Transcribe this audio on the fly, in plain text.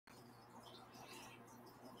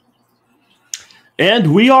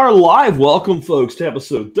And we are live. Welcome, folks, to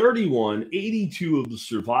episode 3182 of the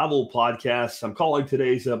Survival Podcast. I'm calling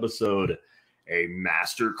today's episode a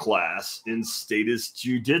masterclass in Statist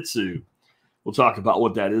Jiu Jitsu. We'll talk about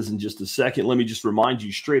what that is in just a second. Let me just remind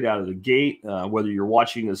you straight out of the gate, whether you're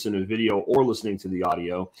watching this in a video or listening to the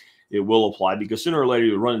audio, it will apply because sooner or later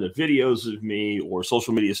you'll run into videos of me or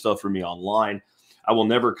social media stuff from me online. I will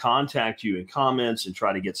never contact you in comments and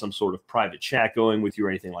try to get some sort of private chat going with you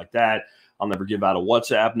or anything like that. I'll never give out a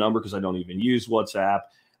WhatsApp number because I don't even use WhatsApp.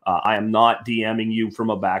 I am not DMing you from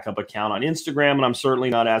a backup account on Instagram, and I'm certainly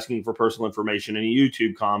not asking for personal information in a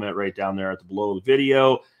YouTube comment right down there at the below the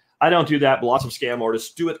video. I don't do that, but lots of scam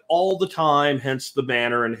artists do it all the time, hence the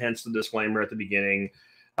banner and hence the disclaimer at the beginning,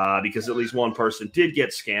 because at least one person did get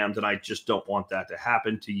scammed, and I just don't want that to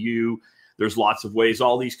happen to you. There's lots of ways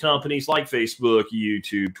all these companies like Facebook,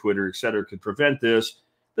 YouTube, Twitter, etc. could prevent this.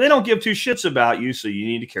 They don't give two shits about you, so you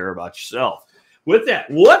need to care about yourself. With that,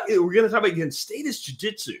 we're going to talk about again, Statist Jiu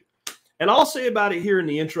Jitsu. And I'll say about it here in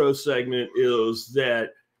the intro segment is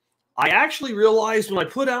that I actually realized when I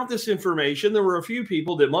put out this information, there were a few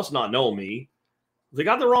people that must not know me. They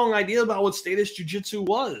got the wrong idea about what Statist Jiu Jitsu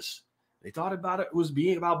was. They thought about it was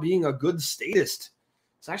about being a good statist.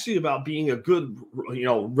 It's actually about being a good,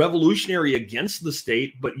 revolutionary against the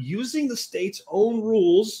state, but using the state's own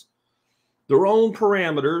rules, their own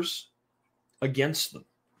parameters against them.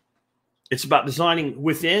 It's about designing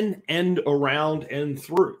within and around and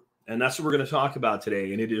through. And that's what we're going to talk about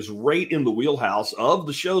today. And it is right in the wheelhouse of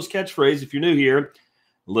the show's catchphrase. If you're new here,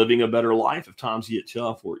 living a better life if times get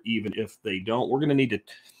tough or even if they don't. We're going to need to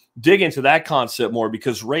dig into that concept more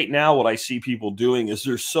because right now what I see people doing is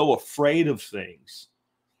they're so afraid of things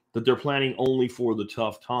that they're planning only for the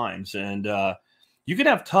tough times. And you can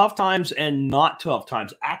have tough times and not tough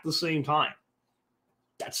times at the same time.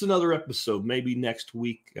 That's another episode, maybe next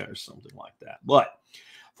week or something like that. But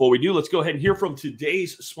before we do, let's go ahead and hear from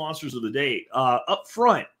today's sponsors of the day. Up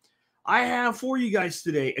front, I have for you guys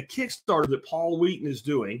today a Kickstarter that Paul Wheaton is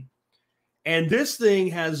doing. And this thing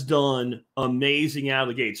has done amazing out of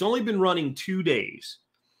the gate. It's only been running 2 days.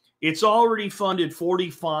 It's already funded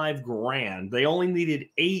 45 grand. They only needed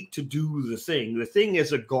 8 to do the thing. The thing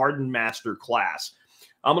is a garden master class.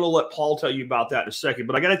 I'm going to let Paul tell you about that in a second.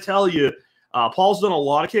 But I got to tell you, Paul's done a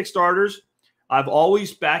lot of Kickstarters. I've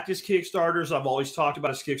always backed his Kickstarters. I've always talked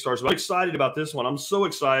about his Kickstarters. I'm excited about this one. I'm so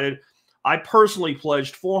excited. I personally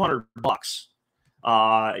pledged $400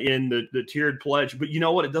 in the tiered pledge. But you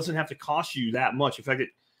know what? It doesn't have to cost you that much. In fact,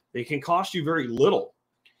 it can cost you very little.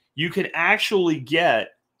 You can actually get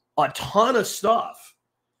a ton of stuff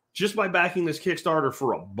just by backing this Kickstarter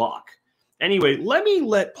for $1. Anyway,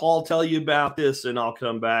 let Paul tell you about this, and I'll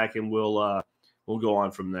come back and we'll go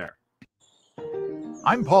on from there.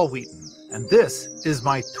 I'm Paul Wheaton, and this is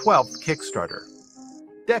my 12th Kickstarter.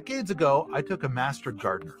 Decades ago, I took a Master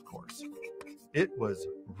Gardener course. It was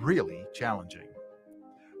really challenging.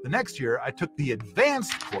 The next year, I took the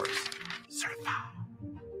advanced course, Certified.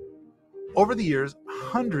 Over the years,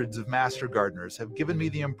 hundreds of Master Gardeners have given me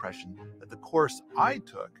the impression that the course I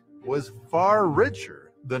took was far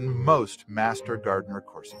richer than most Master Gardener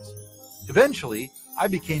courses. Eventually, I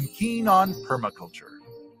became keen on permaculture.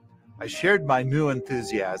 I shared my new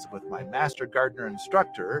enthusiasm with my Master Gardener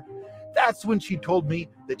instructor. That's when she told me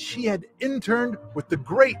that she had interned with the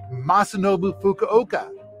great Masanobu Fukuoka.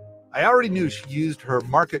 I already knew she used her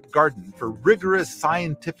market garden for rigorous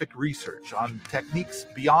scientific research on techniques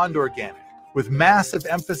beyond organic, with massive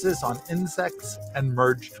emphasis on insects and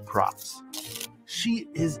merged crops. She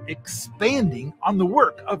is expanding on the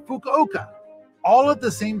work of Fukuoka. All at the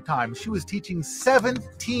same time, she was teaching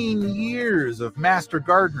 17 years of Master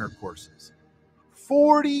Gardener courses,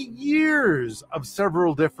 40 years of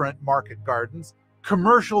several different market gardens,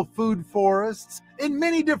 commercial food forests in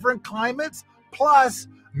many different climates, plus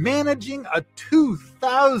managing a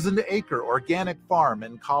 2,000-acre organic farm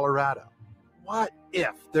in Colorado. What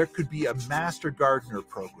if there could be a Master Gardener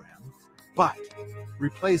program, but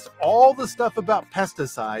replace all the stuff about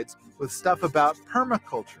pesticides with stuff about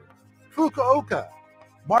permaculture, Fukuoka,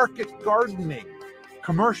 market gardening,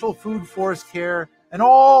 commercial food forest care, and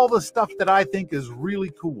all the stuff that I think is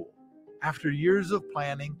really cool. After years of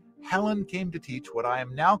planning, Helen came to teach what I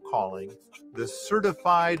am now calling the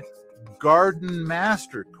Certified Garden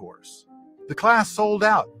Master course. The class sold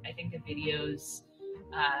out. I think the videos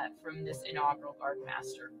from this inaugural Garden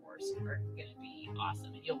Master course are going to be awesome,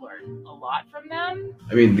 and you'll learn a lot from them.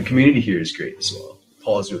 I mean, the community here is great as well.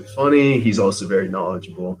 Paul's really funny. He's also very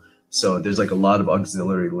knowledgeable. So there's like a lot of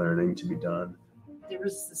auxiliary learning to be done. There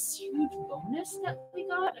was this huge bonus that we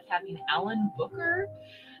got of having Alan Booker,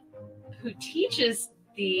 who teaches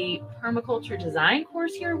the permaculture design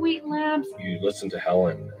course here at Wheaton Labs. You listen to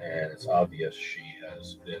Helen, and it's obvious she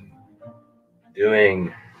has been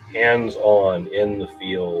doing hands-on in the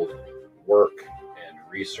field work and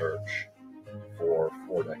research for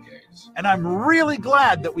 4 decades. And I'm really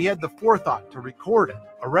glad that we had the forethought to record it.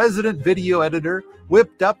 A resident video editor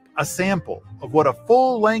whipped up a sample of what a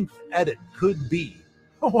full-length edit could be.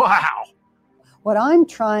 Wow! What I'm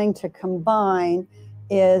trying to combine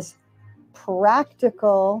is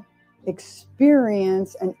practical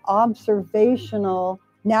experience and observational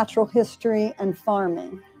natural history and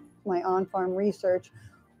farming, my on-farm research,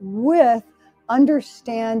 with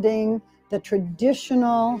understanding the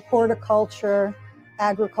traditional horticulture,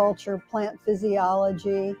 agriculture, plant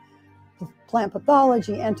physiology, plant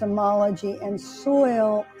pathology, entomology, and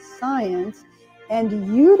soil science,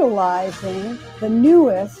 and utilizing the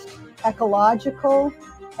newest ecological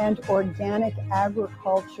and organic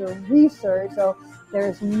agriculture research. So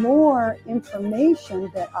there's more information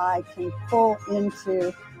that I can pull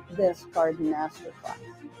into this garden masterclass.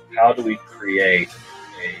 How do we create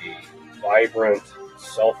a vibrant,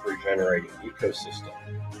 self-regenerating ecosystem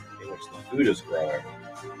in which the food is growing,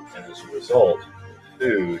 and as a result, the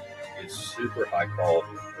food is super high quality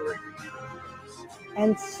and very good.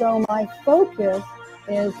 And so my focus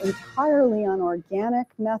is entirely on organic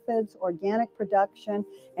methods, organic production,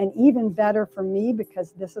 and even better for me,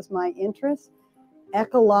 because this is my interest,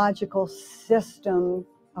 ecological system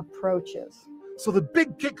approaches. So the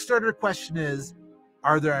big Kickstarter question is,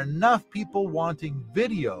 are there enough people wanting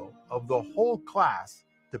video of the whole class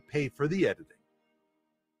to pay for the editing?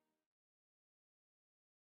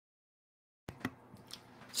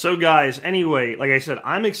 So guys, anyway, like I said,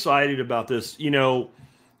 I'm excited about this. You know,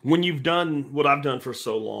 when you've done what I've done for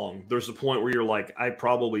so long, there's a point where you're like, I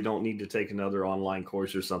probably don't need to take another online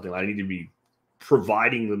course or something. I need to be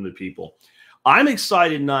providing them to people. I'm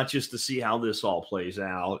excited not just to see how this all plays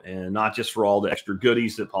out, and not just for all the extra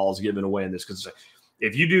goodies that Paul's giving away in this, because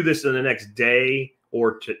if you do this in the next day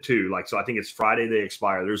or two, like, so I think it's Friday they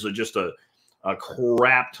expire, there's just a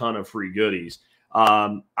crap ton of free goodies.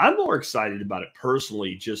 I'm more excited about it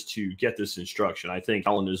personally, just to get this instruction. I think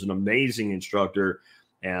Helen is an amazing instructor,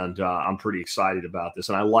 and I'm pretty excited about this.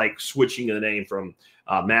 And I like switching the name from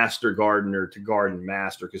Master Gardener to Garden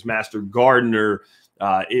Master, because Master Gardener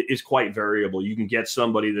is quite variable. You can get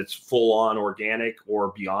somebody that's full on organic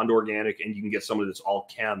or beyond organic, and you can get somebody that's all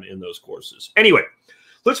chem in those courses. Anyway,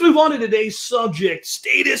 let's move on to today's subject,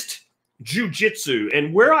 Statist Jiu Jitsu,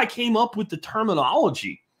 and where I came up with the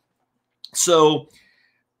terminology. So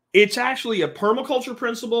it's actually a permaculture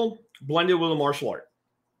principle blended with a martial art.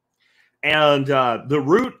 And the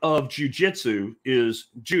root of jiu-jitsu is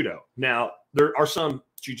judo. Now, there are some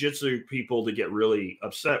jiu-jitsu people that get really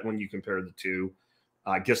upset when you compare the two.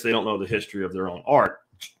 I guess they don't know the history of their own art.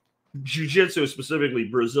 Jiu-jitsu, specifically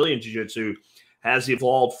Brazilian jiu-jitsu, has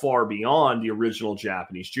evolved far beyond the original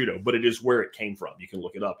Japanese judo, but it is where it came from. You can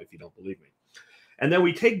look it up if you don't believe me. And then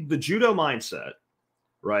we take the judo mindset,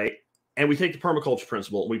 right? And we take the permaculture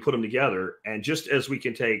principle and we put them together. And just as we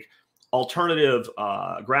can take alternative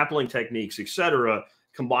grappling techniques, etc.,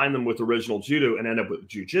 combine them with original judo and end up with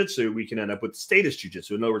jiu-jitsu, we can end up with statist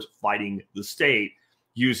jiu-jitsu. In other words, fighting the state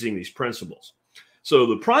using these principles. So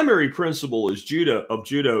the primary principle is judo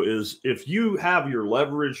is, if you have your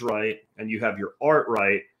leverage right and you have your art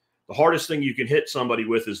right, the hardest thing you can hit somebody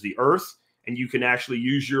with is the earth, and you can actually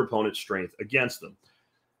use your opponent's strength against them.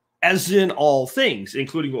 As in all things,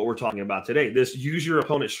 including what we're talking about today, this use your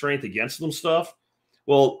opponent's strength against them stuff,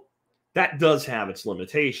 well, that does have its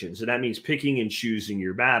limitations, and that means picking and choosing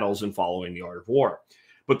your battles and following the art of war.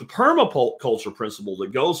 But the permaculture principle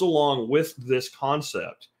that goes along with this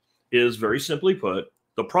concept is, very simply put,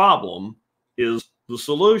 the problem is the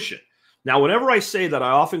solution. Now, whenever I say that,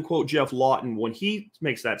 I often quote Jeff Lawton when he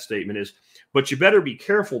makes that statement is, but you better be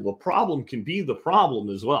careful. The problem can be the problem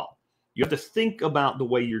as well. You have to think about the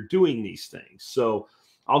way you're doing these things. So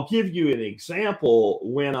I'll give you an example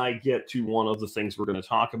when I get to one of the things we're going to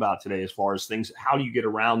talk about today, as far as things, how do you get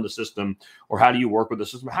around the system, or how do you work with the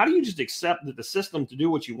system? How do you just accept that the system to do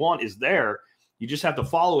what you want is there? You just have to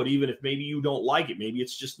follow it, even if maybe you don't like it. Maybe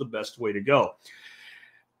it's just the best way to go.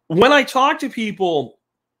 When I talk to people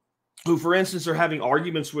who, for instance, are having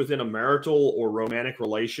arguments within a marital or romantic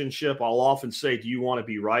relationship, I'll often say, do you want to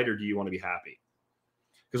be right or do you want to be happy?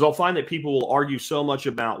 Because I'll find that people will argue so much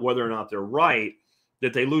about whether or not they're right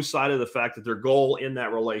that they lose sight of the fact that their goal in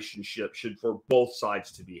that relationship should for both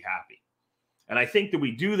sides to be happy. And I think that we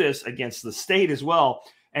do this against the state as well.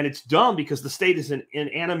 And it's dumb, because the state is an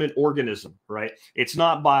inanimate organism, right? It's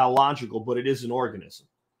not biological, but it is an organism.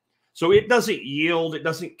 So it doesn't yield, it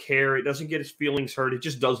doesn't care, it doesn't get its feelings hurt, it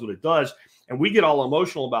just does what it does. And we get all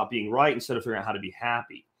emotional about being right instead of figuring out how to be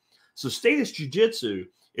happy. So statist jiu-jitsu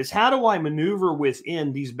is, how do I maneuver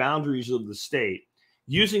within these boundaries of the state,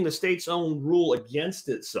 using the state's own rule against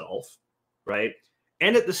itself, right?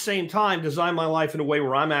 And at the same time, design my life in a way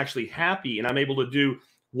where I'm actually happy and I'm able to do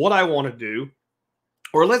what I want to do,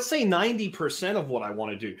 or let's say 90% of what I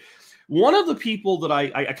want to do. One of the people that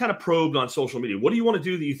I kind of probed on social media, what do you want to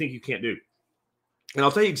do that you think you can't do? And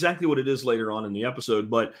I'll tell you exactly what it is later on in the episode,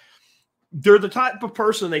 but they're the type of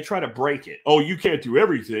person, they try to break it. Oh, you can't do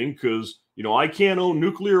everything because, you know, I can't own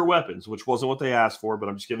nuclear weapons, which wasn't what they asked for, but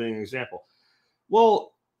I'm just giving an example.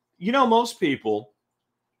 Well, you know, most people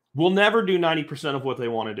will never do 90% of what they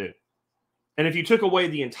want to do. And if you took away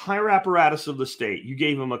the entire apparatus of the state, you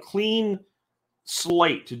gave them a clean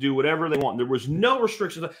slate to do whatever they want, there was no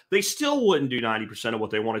restrictions, they still wouldn't do 90% of what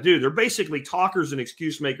they want to do. They're basically talkers and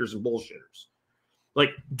excuse makers and bullshitters.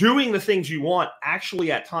 Like, doing the things you want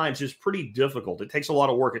actually at times is pretty difficult. It takes a lot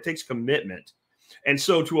of work. It takes commitment. And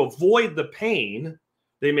so to avoid the pain,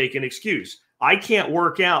 they make an excuse. I can't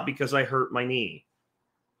work out because I hurt my knee.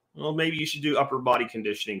 Well, maybe you should do upper body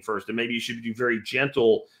conditioning first, and maybe you should do very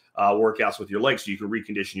gentle workouts with your legs so you can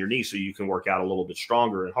recondition your knee so you can work out a little bit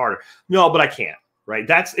stronger and harder. No, but I can't, right?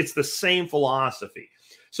 It's the same philosophy.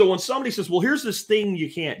 So when somebody says, well, here's this thing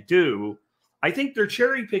you can't do, I think they're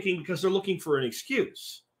cherry picking because they're looking for an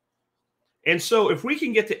excuse. And so if we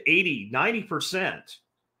can get to 80, 90%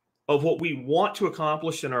 of what we want to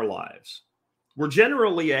accomplish in our lives, we're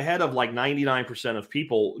generally ahead of like 99% of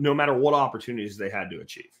people, no matter what opportunities they had to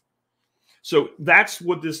achieve. So that's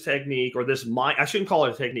what this technique, or this mind, I shouldn't call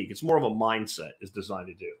it a technique, it's more of a mindset, is designed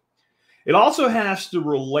to do. It also has to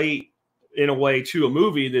relate in a way to a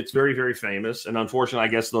movie that's very, very famous. And unfortunately,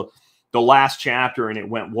 I guess the last chapter, and it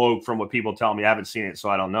went woke from what people tell me. I haven't seen it, so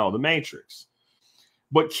I don't know. The Matrix.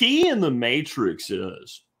 But key in the Matrix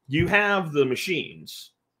is you have the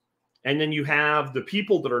machines, and then you have the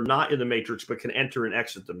people that are not in the Matrix but can enter and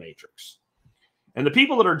exit the Matrix. And the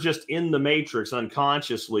people that are just in the Matrix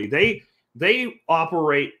unconsciously, they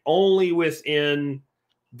operate only within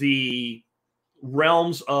the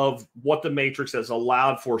realms of what the Matrix has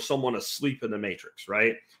allowed for someone asleep in the Matrix,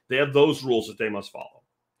 right? They have those rules that they must follow.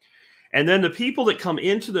 And then the people that come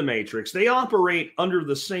into the Matrix, they operate under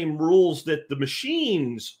the same rules that the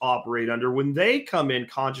machines operate under when they come in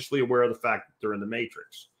consciously aware of the fact that they're in the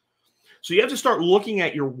Matrix. So you have to start looking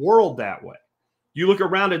at your world that way. You look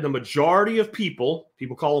around at the majority of people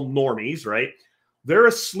call them normies, right? They're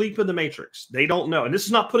asleep in the Matrix. They don't know. And this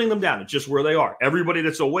is not putting them down. It's just where they are. Everybody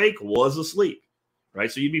that's awake was asleep,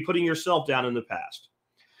 right? So you'd be putting yourself down in the past.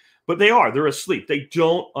 But they're asleep. They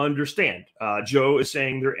don't understand. Joe is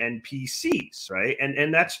saying they're NPCs, right?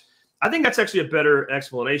 And I think that's actually a better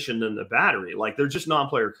explanation than the battery. Like, they're just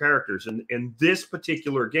non-player characters. And in this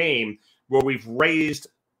particular game, where we've raised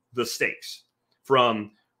the stakes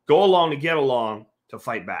from go along to get along to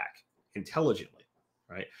fight back intelligently,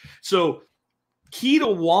 right? So key to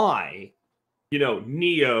why, you know,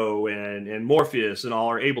 Neo and Morpheus and all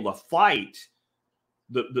are able to fight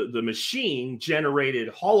the machine generated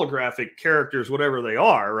holographic characters, whatever they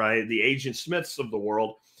are, right? The Agent Smiths of the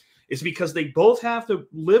world, is because they both have to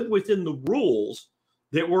live within the rules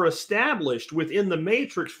that were established within the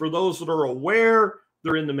Matrix for those that are aware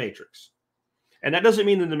they're in the Matrix. And that doesn't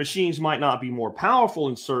mean that the machines might not be more powerful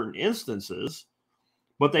in certain instances,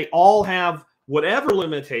 but they all have whatever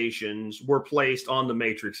limitations were placed on the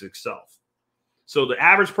Matrix itself. So the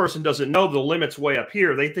average person doesn't know the limit's way up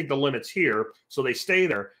here. They think the limit's here, so they stay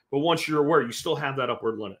there. But once you're aware, you still have that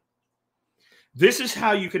upward limit. This is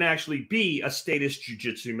how you can actually be a statist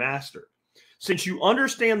jiu-jitsu master. Since you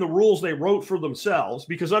understand the rules they wrote for themselves,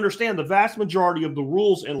 because understand the vast majority of the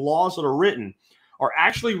rules and laws that are written are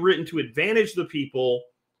actually written to advantage the people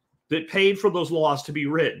that paid for those laws to be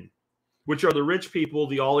written, which are the rich people,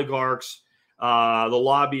 the oligarchs, the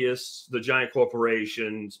lobbyists, the giant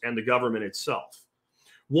corporations, and the government itself.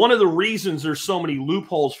 One of the reasons there's so many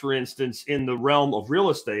loopholes, for instance, in the realm of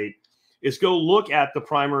real estate is go look at the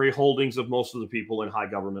primary holdings of most of the people in high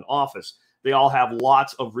government office. They all have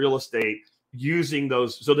lots of real estate using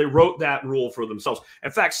those. So they wrote that rule for themselves.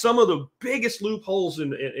 In fact, some of the biggest loopholes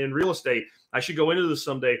in real estate, I should go into this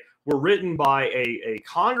someday, were written by a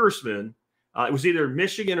congressman. It was either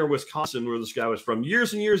Michigan or Wisconsin where this guy was from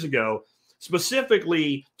years and years ago,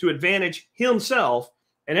 specifically to advantage himself,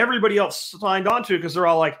 and everybody else signed on to it because they're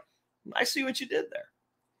all like, I see what you did there.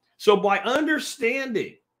 So by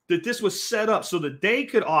understanding that this was set up so that they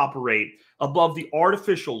could operate above the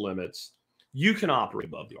artificial limits, you can operate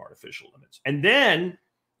above the artificial limits. And then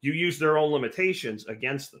you use their own limitations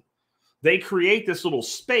against them. they create this little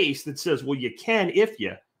space that says, well, you can if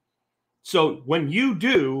you. So when you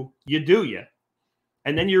do, you.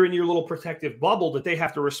 And then you're in your little protective bubble that they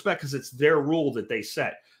have to respect because it's their rule that they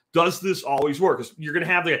set. Does this always work? Because you're going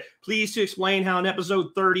to have the please to explain how in episode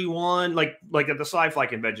 31, like at the sci-fi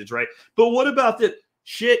conventions, right? But what about that?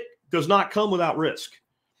 Shit does not come without risk.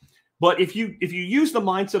 But if you use the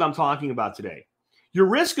mindset I'm talking about today, your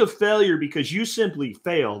risk of failure because you simply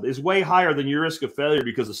failed is way higher than your risk of failure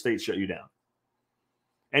because the state shut you down.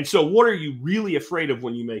 And so what are you really afraid of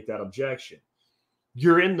when you make that objection?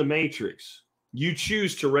 You're in the matrix. You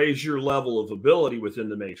choose to raise your level of ability within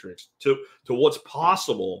the matrix to what's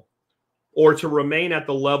possible, or to remain at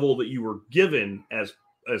the level that you were given as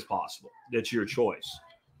possible. That's your choice.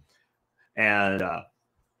 And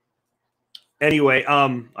anyway,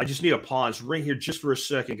 I just need to pause right here just for a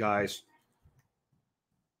second, guys.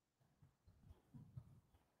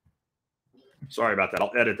 Sorry about that.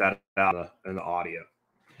 I'll edit that out in the audio.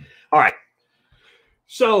 All right.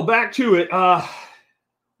 So back to it.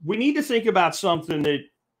 We need to think about something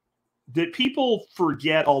that people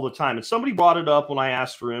forget all the time. And somebody brought it up when I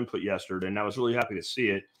asked for input yesterday, and I was really happy to see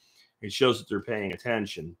it. It shows that they're paying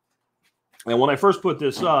attention. And when I first put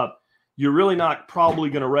this up, you're really not probably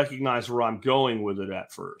going to recognize where I'm going with it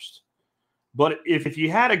at first. But if you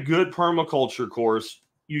had a good permaculture course,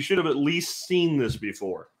 you should have at least seen this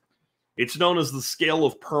before. It's known as the scale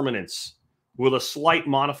of permanence with a slight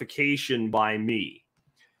modification by me.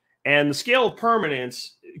 And the scale of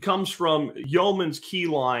permanence comes from Yeoman's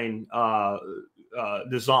Keyline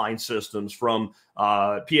design systems from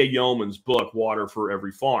P.A. Yeoman's book, Water for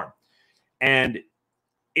Every Farm. And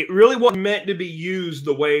it really wasn't meant to be used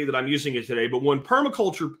the way that I'm using it today. But when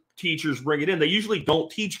permaculture teachers bring it in, they usually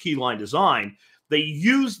don't teach Keyline design. They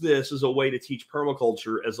use this as a way to teach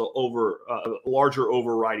permaculture as a larger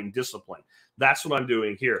overriding discipline. That's what I'm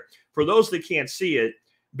doing here. For those that can't see it,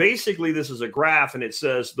 basically this is a graph, and it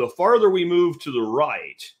says the farther we move to the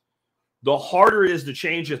right, the harder it is to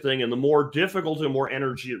change a thing and the more difficult and more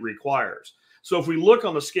energy it requires. So if we look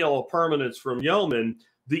on the scale of permanence from Yeoman,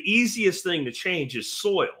 the easiest thing to change is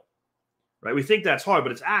soil, right? We think that's hard,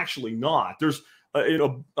 but it's actually not. There's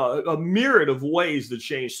a myriad of ways to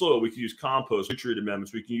change soil. We can use compost, nutrient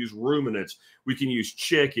amendments. We can use ruminants. We can use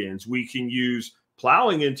chickens. We can use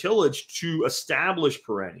plowing and tillage to establish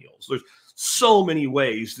perennials. There's so many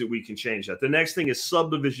ways that we can change that. The next thing is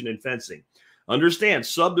subdivision and fencing. Understand,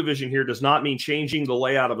 subdivision here does not mean changing the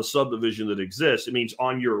layout of a subdivision that exists. It means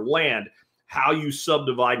on your land, how you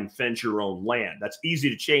subdivide and fence your own land. That's easy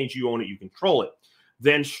to change. You own it, you control it.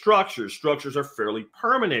 Then structures. Structures are fairly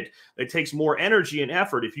permanent. It takes more energy and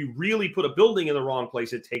effort. If you really put a building in the wrong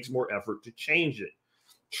place, it takes more effort to change it.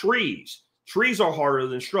 Trees. Trees are harder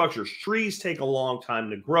than structures. Trees take a long time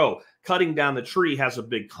to grow. Cutting down the tree has a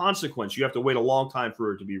big consequence. You have to wait a long time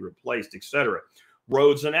for it to be replaced, etc.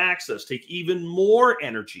 Roads and access take even more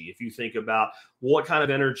energy. If you think about what kind of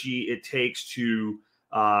energy it takes to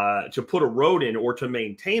put a road in or to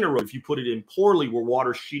maintain a road, if you put it in poorly where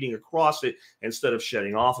water's sheeting across it instead of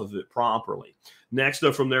shedding off of it properly. Next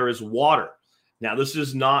up from there is water. Now, this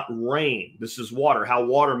is not rain. This is water, how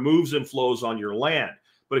water moves and flows on your land.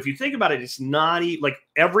 But if you think about it, it's not like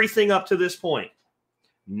everything up to this point,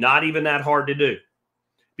 not even that hard to do,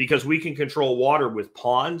 because we can control water with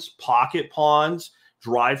ponds, pocket ponds,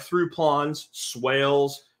 drive-through ponds,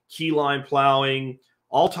 swales, keyline plowing,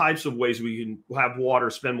 all types of ways we can have water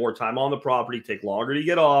spend more time on the property, take longer to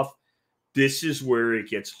get off. This is where it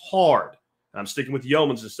gets hard. I'm sticking with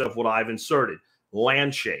Yeoman's instead of what I've inserted.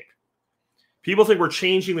 Land shape. People think we're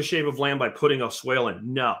changing the shape of land by putting a swale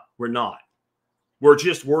in. No, we're not. We're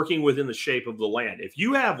just working within the shape of the land. If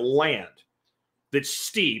you have land that's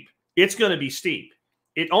steep, it's going to be steep.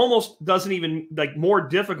 It almost doesn't even, like, more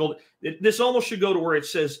difficult. This almost should go to where it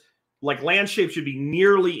says, like, land shape should be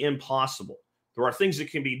nearly impossible. There are things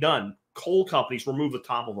that can be done. Coal companies remove the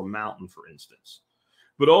top of a mountain, for instance.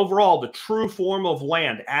 But overall, the true form of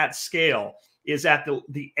land at scale is at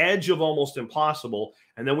the edge of almost impossible.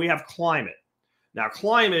 And then we have climate. Now,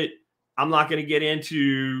 climate, I'm not going to get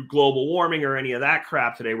into global warming or any of that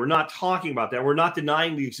crap today. We're not talking about that. We're not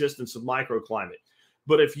denying the existence of microclimate.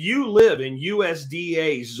 But if you live in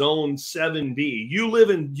USDA Zone 7B, you live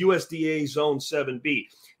in USDA Zone 7B.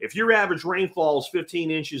 If your average rainfall is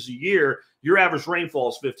 15 inches a year, your average rainfall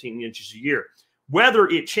is 15 inches a year. Whether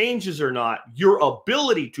it changes or not, your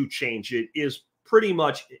ability to change it is pretty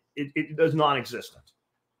much, it is non-existent.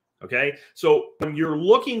 Okay, so when you're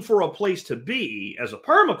looking for a place to be as a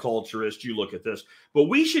permaculturist, you look at this, but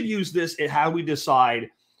we should use this at how we decide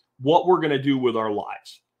what we're going to do with our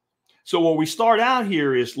lives. So what we start out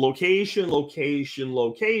here is location, location,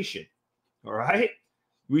 location. All right.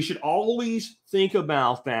 We should always think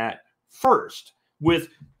about that first with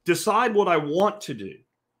decide what I want to do.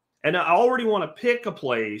 And I already want to pick a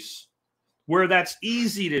place where that's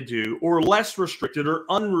easy to do or less restricted or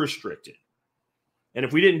unrestricted. And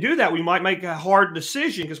if we didn't do that, we might make a hard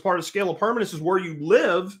decision because part of scale of permanence is where you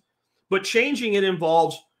live, but changing it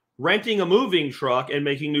involves renting a moving truck and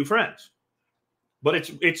making new friends. But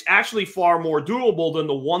it's actually far more doable than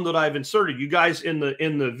the one that I've inserted. You guys in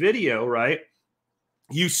the video, right?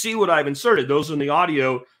 You see what I've inserted. Those in the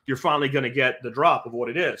audio, you're finally going to get the drop of what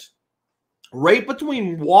it is. Right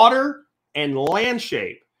between water and land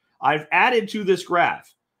shape, I've added to this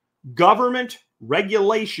graph, government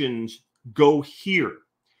regulations go here.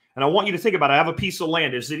 And I want you to think about it. I have a piece of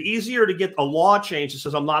land. Is it easier to get a law change that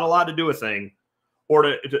says I'm not allowed to do a thing or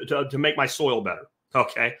to make my soil better?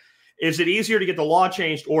 Okay. Is it easier to get the law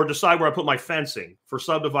changed or decide where I put my fencing for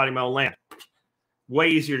subdividing my own land? Way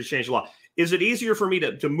easier to change the law. Is it easier for me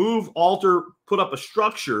to move, alter, put up a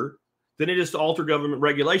structure than it is to alter government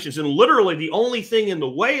regulations? And literally the only thing in the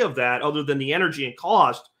way of that, other than the energy and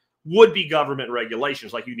cost, would be government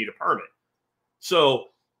regulations, like you need a permit. So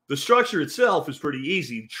the structure itself is pretty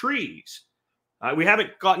easy. Trees. We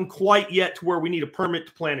haven't gotten quite yet to where we need a permit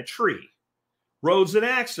to plant a tree. Roads and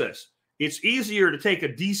access. It's easier to take a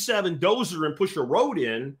D7 dozer and push a road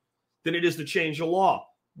in than it is to change a law.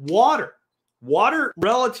 Water. Water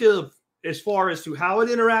relative as far as to how it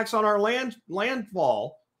interacts on our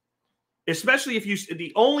landfall, especially if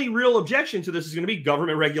the only real objection to this is going to be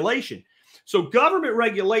government regulation. So government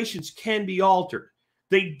regulations can be altered.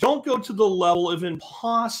 They don't go to the level of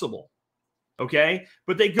impossible, okay?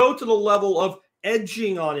 But they go to the level of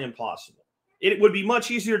edging on impossible. It would be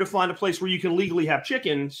much easier to find a place where you can legally have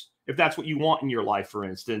chickens, if that's what you want in your life, for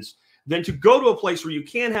instance, than to go to a place where you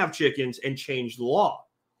can have chickens and change the law.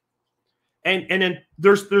 And then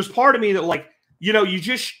there's part of me that, like, you know,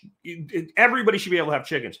 everybody should be able to have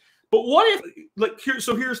chickens. But what if, like,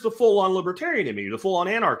 here's the full-on libertarian in me, the full-on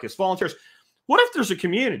anarchist, volunteers. What if there's a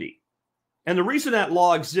community? And the reason that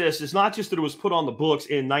law exists is not just that it was put on the books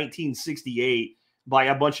in 1968 by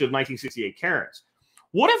a bunch of 1968 Karens.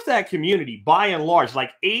 What if that community, by and large,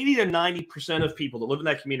 like 80 to 90% of people that live in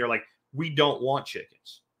that community are like, we don't want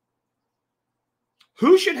chickens?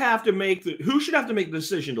 Who should have to make the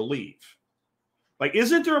decision to leave? Like,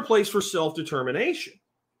 isn't there a place for self-determination?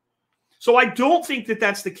 So I don't think that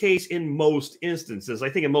that's the case in most instances. I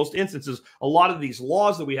think in most instances, a lot of these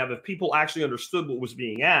laws that we have, if people actually understood what was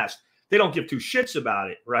being asked, they don't give two shits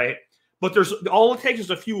about it, right? But all it takes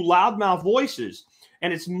is a few loudmouth voices,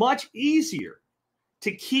 and it's much easier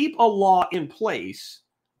to keep a law in place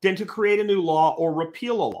than to create a new law or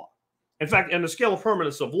repeal a law. In fact, in the scale of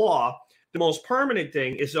permanence of law, the most permanent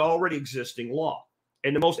thing is an already existing law.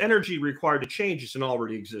 And the most energy required to change is an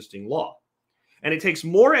already existing law. And it takes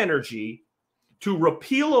more energy to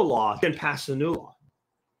repeal a law than pass a new law.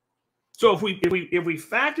 So if we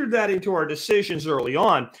factored that into our decisions early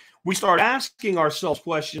on, we start asking ourselves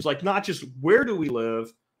questions like not just where do we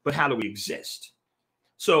live, but how do we exist?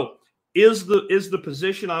 So is the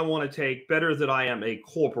position I want to take better that I am a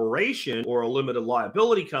corporation or a limited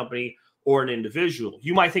liability company or an individual?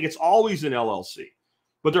 You might think it's always an LLC,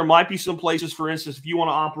 but there might be some places, for instance, if you want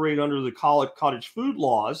to operate under the cottage food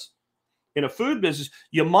laws in a food business,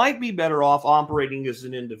 you might be better off operating as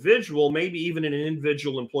an individual, maybe even an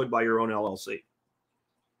individual employed by your own LLC.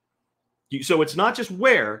 So it's not just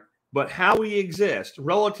where, but how we exist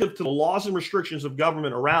relative to the laws and restrictions of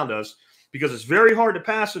government around us, because it's very hard to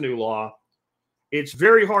pass a new law. It's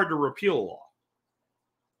very hard to repeal a law.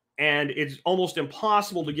 And it's almost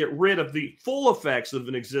impossible to get rid of the full effects of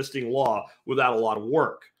an existing law without a lot of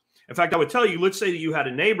work. In fact, I would tell you, let's say that you had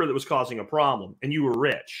a neighbor that was causing a problem and you were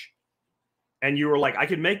rich. And you were like, I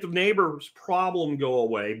could make the neighbor's problem go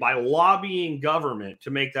away by lobbying government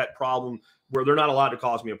to make that problem where they're not allowed to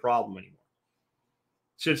cause me a problem anymore.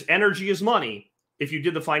 Since energy is money, if you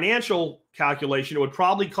did the financial calculation, it would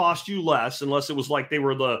probably cost you less, unless it was like they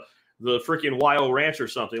were the freaking YO Ranch or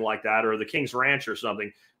something like that, or the King's Ranch or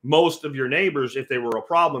something. Most of your neighbors, if they were a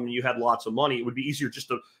problem and you had lots of money, it would be easier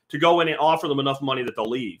just to go in and offer them enough money that they'll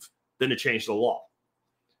leave than to change the law.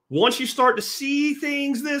 Once you start to see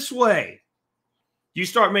things this way, you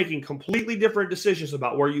start making completely different decisions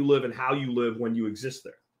about where you live and how you live when you exist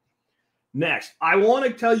there. Next, I want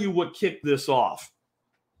to tell you what kicked this off.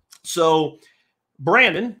 So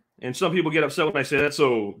Brandon, and some people get upset when I say that,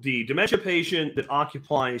 so the dementia patient that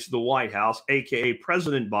occupies the White House, a.k.a.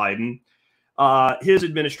 President Biden, his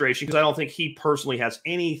administration, because I don't think he personally has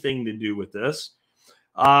anything to do with this,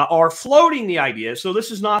 are floating the idea. So this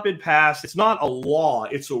has not been passed. It's not a law.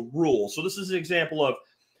 It's a rule. So this is an example of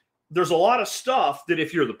there's a lot of stuff that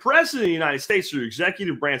if you're the president of the United States or your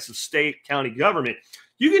executive branch of state, county government,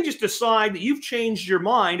 you can just decide that you've changed your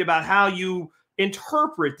mind about how you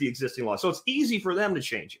interpret the existing law. So it's easy for them to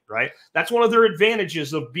change it, right? That's one of their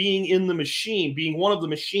advantages of being in the machine, being one of the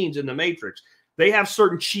machines in the matrix. They have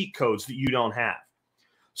certain cheat codes that you don't have.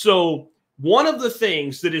 So one of the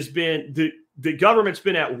things that has been the government's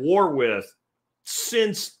been at war with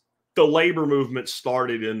since the labor movement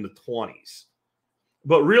started in the 20s,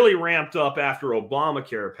 but really ramped up after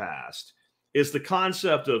Obamacare passed, is the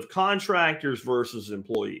concept of contractors versus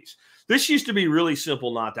employees. This used to be really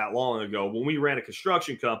simple not that long ago. When we ran a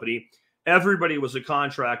construction company, everybody was a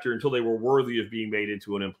contractor until they were worthy of being made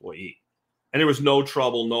into an employee. And there was no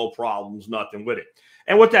trouble, no problems, nothing with it.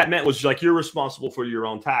 And what that meant was like you're responsible for your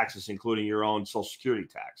own taxes, including your own Social Security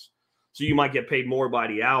tax. So you might get paid more by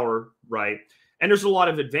the hour, right? And there's a lot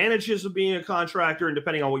of advantages of being a contractor, and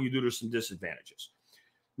depending on what you do, there's some disadvantages.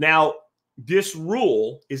 Now, this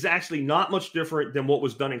rule is actually not much different than what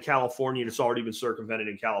was done in California. It's already been circumvented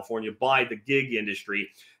in California by the gig industry.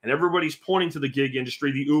 And everybody's pointing to the gig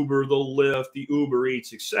industry, the Uber, the Lyft, the Uber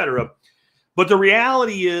Eats, etc. But the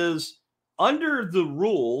reality is, under the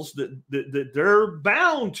rules that they're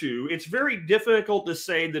bound to, it's very difficult to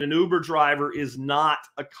say that an Uber driver is not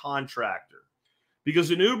a contractor. Because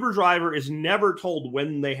an Uber driver is never told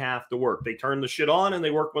when they have to work. They turn the shit on and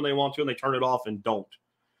they work when they want to, and they turn it off and don't.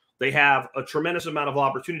 They have a tremendous amount of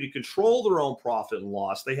opportunity to control their own profit and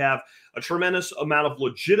loss. They have a tremendous amount of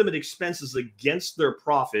legitimate expenses against their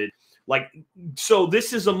profit. So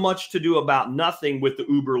this is a much to do about nothing with the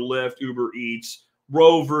Uber, Lyft, Uber Eats,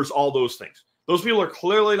 Rovers, all those things. Those people are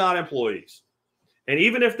clearly not employees. And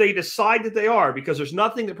even if they decide that they are, because there's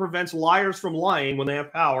nothing that prevents liars from lying when they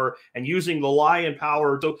have power and using the lie and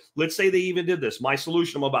power. So let's say they even did this. My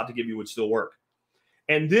solution I'm about to give you would still work.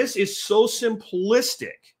 And this is so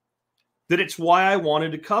simplistic that it's why I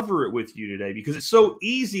wanted to cover it with you today, because it's so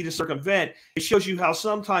easy to circumvent. It shows you how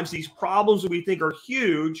sometimes these problems that we think are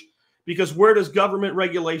huge, because where does government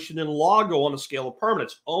regulation and law go on the scale of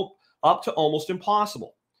permanence? Up to almost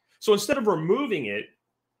impossible. So instead of removing it,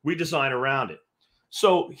 we design around it.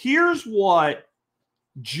 So here's what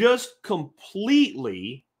just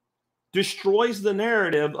completely destroys the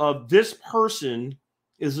narrative of this person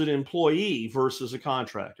is an employee versus a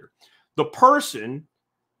contractor. The person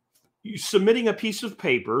submitting a piece of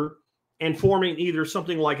paper and forming either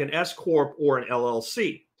something like an S Corp or an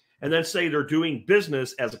LLC, and then say they're doing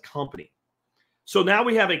business as a company. So now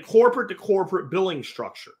we have a corporate to corporate billing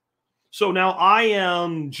structure. So now I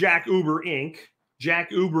am Jack Uber Inc.,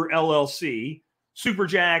 Jack Uber LLC, Super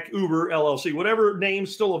Jack Uber LLC, whatever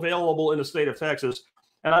name's still available in the state of Texas,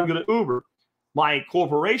 and I'm going to Uber. My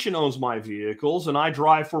corporation owns my vehicles, and I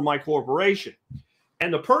drive for my corporation.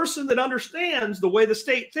 And the person that understands the way the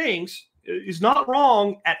state thinks is not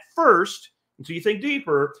wrong at first until you think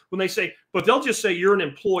deeper when they say, but they'll just say you're an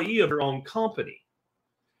employee of your own company.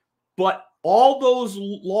 But all those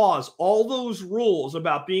laws, all those rules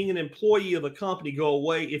about being an employee of a company go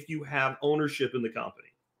away if you have ownership in the company.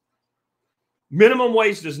 Minimum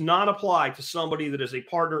wage does not apply to somebody that is a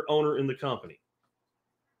partner owner in the company.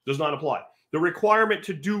 Does not apply. The requirement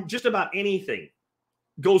to do just about anything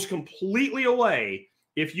goes completely away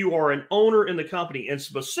if you are an owner in the company. And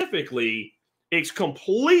specifically, it's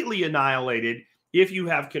completely annihilated if you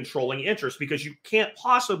have controlling interest, because you can't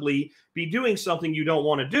possibly be doing something you don't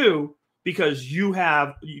want to do because you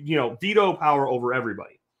have, veto power over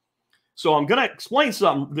everybody. So I'm going to explain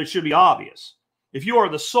something that should be obvious. If you are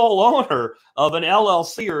the sole owner of an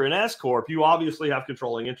LLC or an S Corp, you obviously have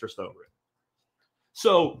controlling interest over it.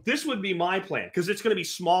 So this would be my plan, because it's going to be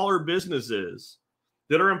smaller businesses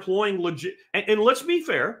that are employing legit. And let's be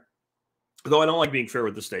fair, though I don't like being fair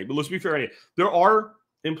with the state, but let's be fair. There are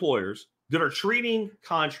employers that are treating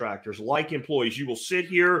contractors like employees. You will sit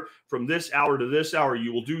here from this hour to this hour.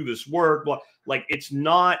 You will do this work. Like, it's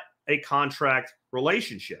not a contract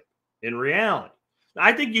relationship in reality.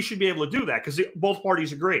 I think you should be able to do that because both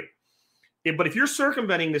parties agree. But if you're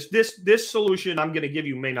circumventing this solution I'm going to give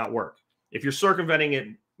you may not work. If you're circumventing it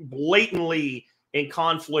blatantly in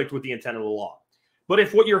conflict with the intent of the law. But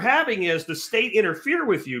if what you're having is the state interfere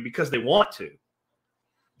with you because they want to,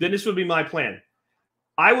 then this would be my plan.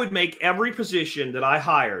 I would make every position that I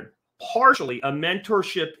hired partially a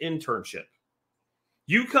mentorship internship.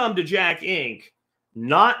 You come to Jack Inc.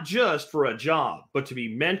 not just for a job, but to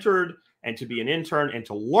be mentored and to be an intern and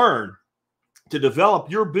to learn to develop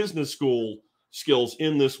your business school skills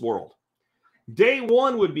in this world. Day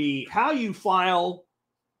one would be how you file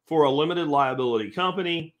for a limited liability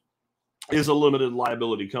company, is a limited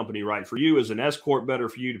liability company right for you? Is an S Corp better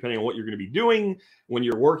for you, depending on what you're going to be doing when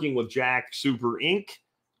you're working with Jack Super Inc.,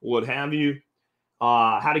 what have you?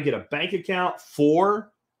 How to get a bank account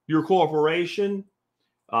for your corporation,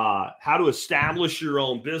 how to establish your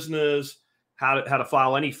own business, how to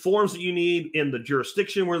file any forms that you need in the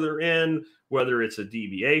jurisdiction where they're in, whether it's a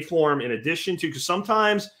DBA form in addition to, because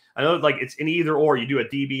sometimes I know like it's an either or, you do a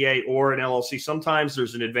DBA or an LLC. Sometimes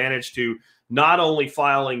there's an advantage to not only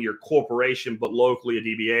filing your corporation, but locally a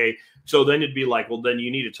DBA. So then it'd be like, well, then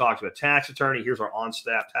you need to talk to a tax attorney. Here's our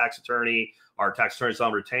on-staff tax attorney. Our tax attorney's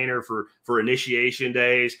on retainer for initiation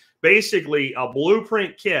days. Basically, a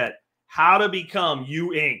blueprint kit, how to become U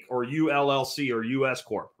Inc. or U LLC or US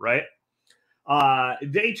Corp, right?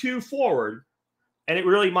 Day 2 forward, and it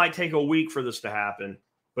really might take a week for this to happen,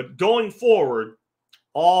 but going forward,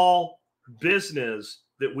 all business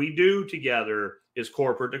that we do together is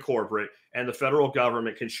corporate to corporate, and the federal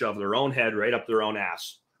government can shove their own head right up their own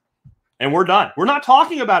ass. And we're done. We're not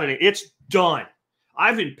talking about it. It's done.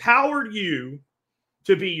 I've empowered you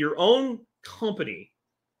to be your own company,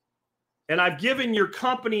 and I've given your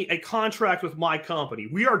company a contract with my company.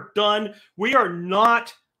 We are done. We are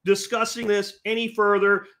not discussing this any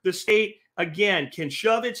further. The state, again, can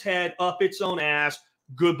shove its head up its own ass.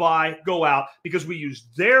 Goodbye, go out, because we use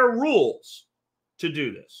their rules to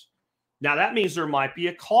do this. Now, that means there might be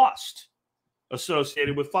a cost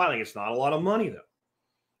associated with filing. It's not a lot of money, though.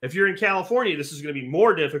 If you're in California, this is going to be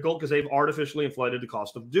more difficult because they've artificially inflated the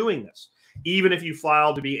cost of doing this. Even if you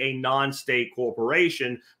file to be a non-state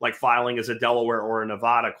corporation, like filing as a Delaware or a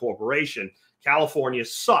Nevada corporation, California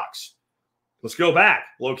sucks. Let's go back.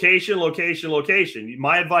 Location, location, location.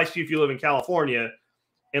 My advice to you if you live in California,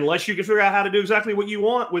 unless you can figure out how to do exactly what you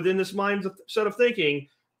want within this mindset of thinking,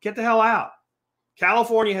 get the hell out.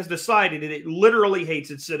 California has decided that it literally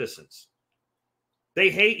hates its citizens. They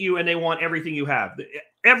hate you and they want everything you have.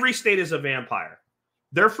 Every state is a vampire.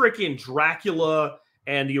 They're freaking Dracula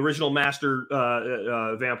and the original master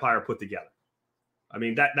vampire put together. I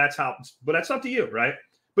mean, that's how, but that's up to you, right?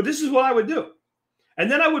 But this is what I would do. And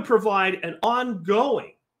then I would provide an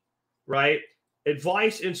ongoing, right,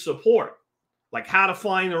 advice and support, like how to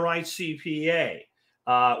find the right CPA,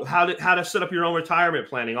 how to set up your own retirement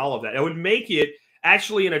planning, all of that. I would make it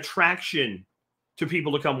actually an attraction to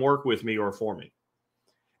people to come work with me or for me.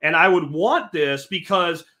 And I would want this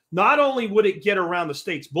because not only would it get around the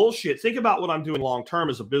state's bullshit, think about what I'm doing long-term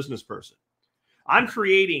as a business person. I'm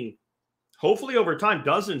creating, hopefully over time,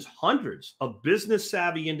 dozens, hundreds of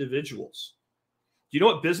business-savvy individuals. Do you know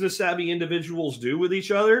what business-savvy individuals do with each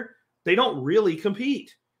other? They don't really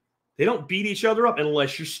compete. They don't beat each other up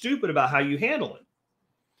unless you're stupid about how you handle it.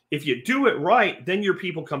 If you do it right, then your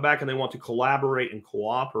people come back and they want to collaborate and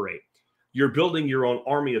cooperate. You're building your own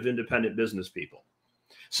army of independent business people.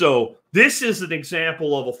 So this is an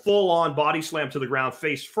example of a full-on body slam to the ground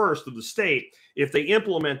face first of the state. If they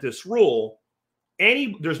implement this rule,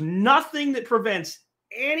 there's nothing that prevents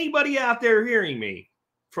anybody out there hearing me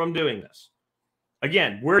from doing this.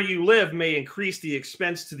 Again, where you live may increase the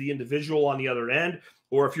expense to the individual on the other end,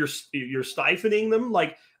 or if you're stifling them,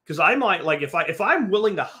 like, because I might, like, if I'm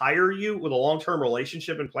willing to hire you with a long-term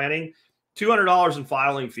relationship and planning, $200 in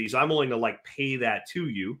filing fees, I'm willing to like pay that to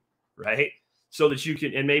you, right? So that you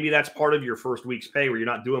can, and maybe that's part of your first week's pay where you're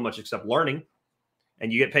not doing much except learning,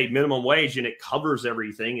 and you get paid minimum wage, and it covers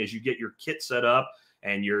everything as you get your kit set up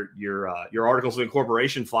and your articles of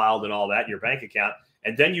incorporation filed and all that, your bank account,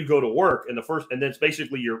 and then you go to work. And then it's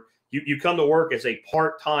basically you come to work as a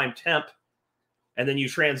part-time temp, and then you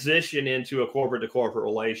transition into a corporate to corporate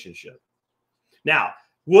relationship. Now,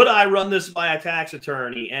 would I run this by a tax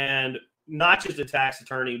attorney, and not just a tax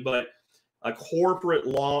attorney, but a corporate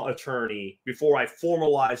law attorney before I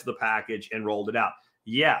formalized the package and rolled it out?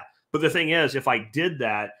 Yeah. But the thing is, if I did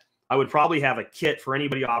that, I would probably have a kit for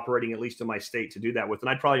anybody operating, at least in my state, to do that with. And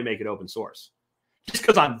I'd probably make it open source just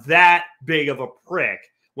because I'm that big of a prick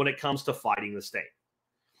when it comes to fighting the state.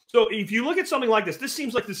 So if you look at something like this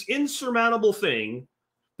seems like this insurmountable thing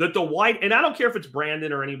that and I don't care if it's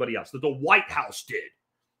Brandon or anybody else, that the White House did.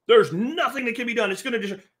 There's nothing that can be done. It's going to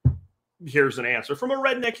just, here's an answer from a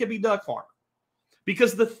redneck hippie duck farmer.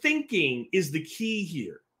 Because the thinking is the key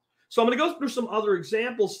here. So I'm going to go through some other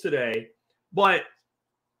examples today, but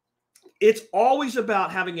it's always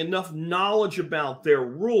about having enough knowledge about their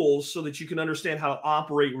rules so that you can understand how to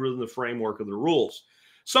operate within the framework of the rules.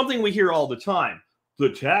 Something we hear all the time: the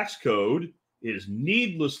tax code is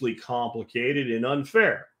needlessly complicated and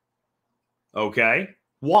unfair. Okay,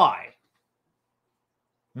 why?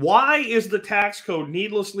 Why is the tax code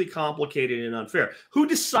needlessly complicated and unfair? Who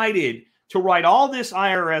decided to write all this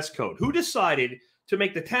IRS code? Who decided to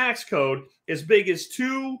make the tax code as big as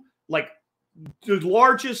two, like the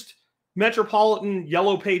largest metropolitan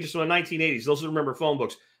yellow pages from the 1980s. Those who remember phone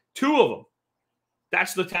books, two of them.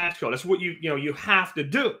 That's the tax code. That's what you have to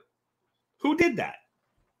do. Who did that?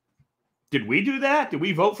 Did we do that? Did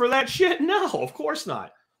we vote for that shit? No, of course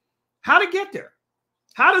not. How to get there?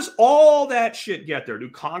 How does all that shit get there? Do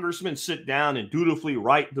congressmen sit down and dutifully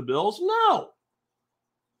write the bills? No.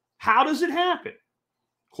 How does it happen?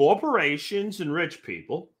 Corporations and rich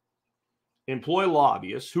people employ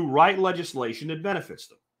lobbyists who write legislation that benefits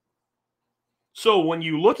them. So when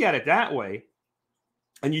you look at it that way,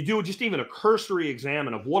 and you do just even a cursory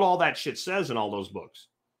examine of what all that shit says in all those books,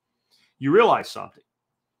 you realize something.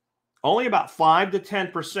 Only about 5 to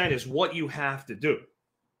 10% is what you have to do.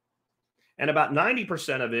 And about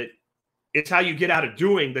 90% of it, it's how you get out of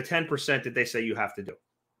doing the 10% that they say you have to do.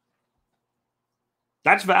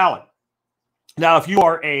 That's valid. Now, if you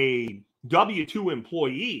are a W-2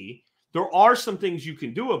 employee, there are some things you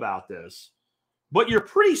can do about this, but you're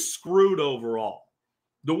pretty screwed overall.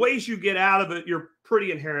 The ways you get out of it, you're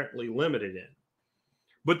pretty inherently limited in.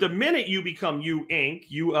 But the minute you become U Inc.,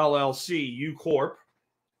 U LLC, U Corp,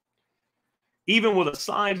 even with a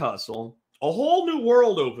side hustle, a whole new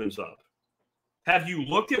world opens up. Have you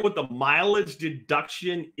looked at what the mileage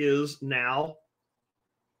deduction is now?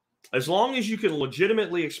 As long as you can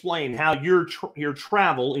legitimately explain how your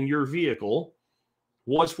travel in your vehicle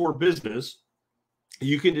was for business,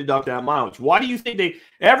 you can deduct that mileage. Why do you think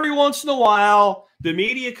every once in a while, the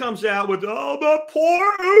media comes out with, oh, the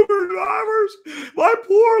poor Uber drivers, my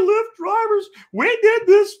poor Lyft drivers, we did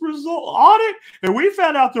this result audit, and we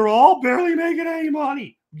found out they're all barely making any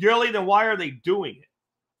money. Really, then why are they doing it?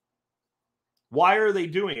 Why are they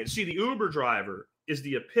doing it? See, the Uber driver is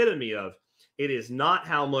the epitome of, it is not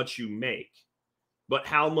how much you make, but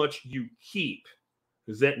how much you keep,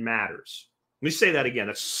 because that matters. Let me say that again.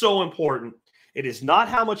 That's so important. It is not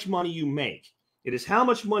how much money you make. It is how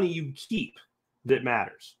much money you keep that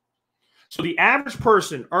matters. So the average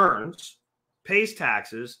person earns, pays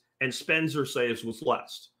taxes, and spends or saves with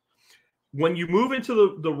less. When you move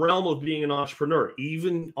into the realm of being an entrepreneur,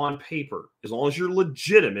 even on paper, as long as you're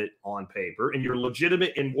legitimate on paper and you're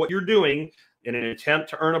legitimate in what you're doing in an attempt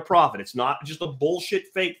to earn a profit, it's not just a bullshit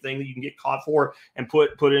fake thing that you can get caught for and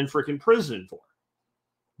put in freaking prison for.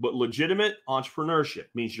 But legitimate entrepreneurship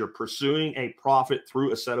means you're pursuing a profit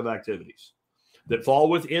through a set of activities that fall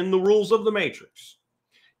within the rules of the matrix.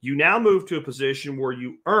 You now move to a position where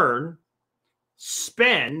you earn,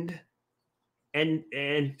 spend, and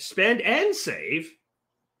save,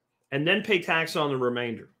 and then pay tax on the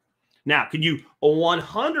remainder. Now, can you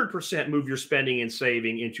 100% move your spending and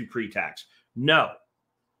saving into pre-tax? No.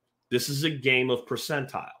 This is a game of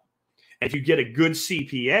percentile. If you get a good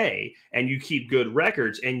CPA and you keep good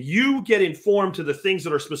records and you get informed to the things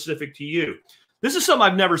that are specific to you. This is something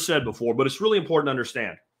I've never said before, but it's really important to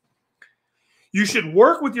understand. You should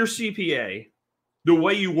work with your CPA the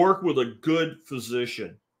way you work with a good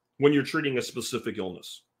physician when you're treating a specific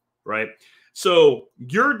illness, right? So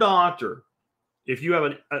your doctor, if you have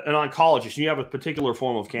an oncologist and you have a particular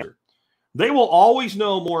form of cancer, they will always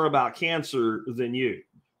know more about cancer than you.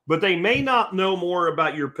 But they may not know more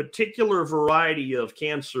about your particular variety of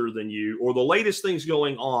cancer than you, or the latest things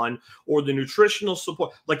going on, or the nutritional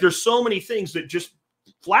support. Like there's so many things that just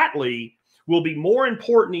flatly will be more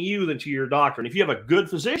important to you than to your doctor. And if you have a good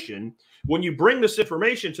physician, when you bring this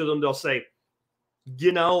information to them, they'll say,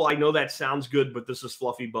 you know, I know that sounds good, but this is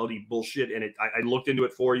fluffy, buddy bullshit. And I looked into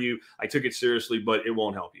it for you. I took it seriously, but it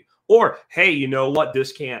won't help you. Or, hey, you know what?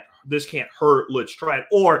 This can't hurt. Let's try it.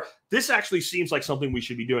 Or this actually seems like something we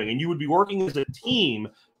should be doing. And you would be working as a team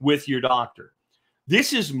with your doctor.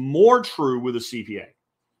 This is more true with a CPA.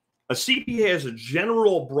 A CPA has a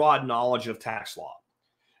general broad knowledge of tax law.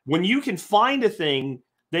 When you can find a thing,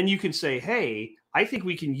 then you can say, hey, I think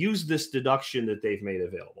we can use this deduction that they've made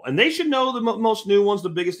available. And they should know the most new ones, the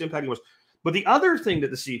biggest impacting ones. But the other thing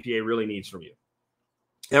that the CPA really needs from you,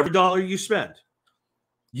 every dollar you spend,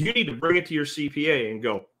 you need to bring it to your CPA and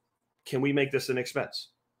go, can we make this an expense?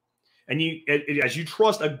 And as you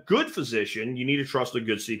trust a good physician, you need to trust a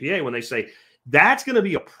good CPA. When they say that's going to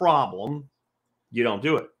be a problem, you don't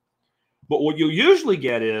do it. But what you'll usually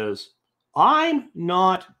get is, I'm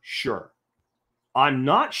not sure. I'm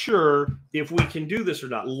not sure if we can do this or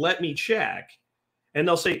not. Let me check. And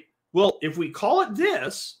they'll say, well, if we call it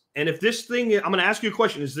this, and if this thing, I'm going to ask you a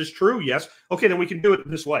question. Is this true? Yes. Okay, then we can do it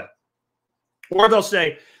this way. Or they'll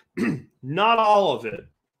say, not all of it.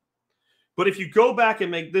 But if you go back and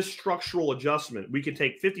make this structural adjustment, we can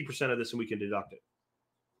take 50% of this and we can deduct it.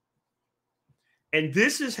 And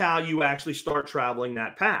this is how you actually start traveling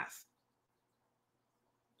that path.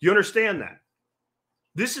 You understand that?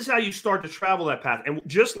 This is how you start to travel that path. And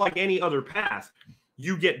just like any other path,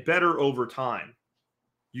 you get better over time.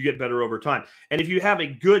 You get better over time. And if you have a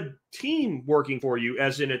good team working for you,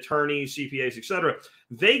 as in attorneys, CPAs, etc.,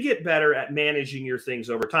 they get better at managing your things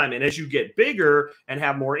over time. And as you get bigger and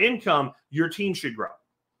have more income, your team should grow.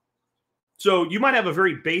 So you might have a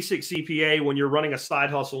very basic CPA when you're running a side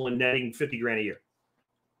hustle and netting 50 grand a year,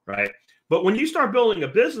 right? But when you start building a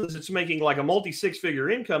business that's making like a multi-six-figure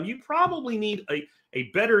income, you probably need a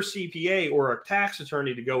better CPA or a tax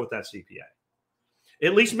attorney to go with that CPA.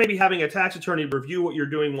 At least maybe having a tax attorney review what you're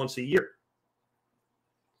doing once a year.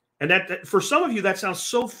 And that for some of you, that sounds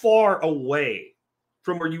so far away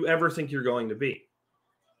from where you ever think you're going to be.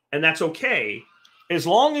 And that's okay, as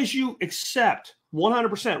long as you accept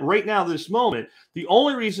 100% right now, this moment, the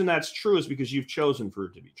only reason that's true is because you've chosen for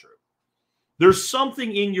it to be true. There's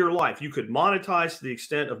something in your life you could monetize to the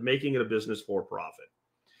extent of making it a business for profit.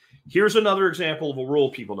 Here's another example of a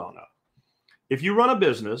rule people don't know. If you run a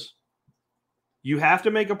business, you have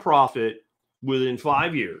to make a profit within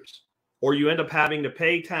 5 years, or you end up having to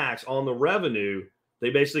pay tax on the revenue. They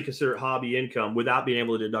basically consider it hobby income without being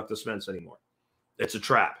able to deduct expense anymore. It's a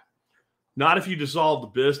trap. Not if you dissolve the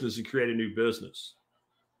business and create a new business.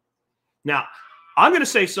 Now, I'm going to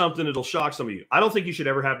say something that'll shock some of you. I don't think you should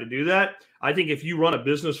ever have to do that. I think if you run a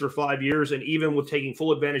business for 5 years and even with taking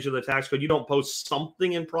full advantage of the tax code, you don't post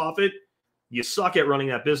something in profit, you suck at running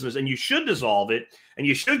that business, and you should dissolve it, and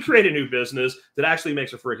you should create a new business that actually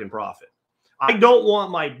makes a freaking profit. I don't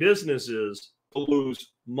want my businesses to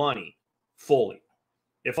lose money fully.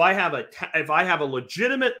 If I have a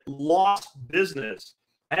legitimate lost business,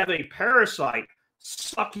 I have a parasite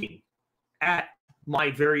sucking at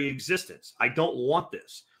my very existence. I don't want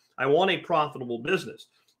this. I want a profitable business.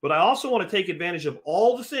 But I also want to take advantage of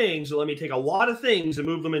all the things that let me take a lot of things and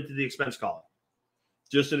move them into the expense column.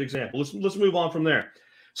 Just an example. Let's move on from there.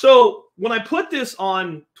 So when I put this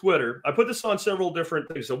on Twitter, I put this on several different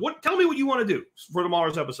things. So tell me what you want to do for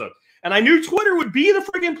tomorrow's episode. And I knew Twitter would be the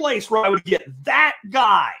freaking place where I would get that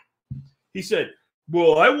guy. He said,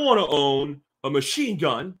 well, I want to own a machine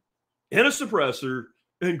gun and a suppressor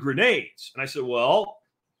and grenades. And I said, well,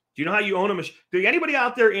 do you know how you own a machine? Anybody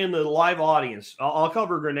out there in the live audience, I'll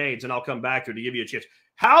cover grenades and I'll come back to it to give you a chance.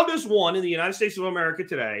 How does one in the United States of America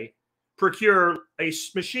today procure a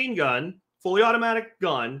machine gun, fully automatic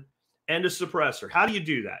gun, and a suppressor? How do you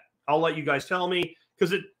do that? I'll let you guys tell me,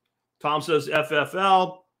 because Tom says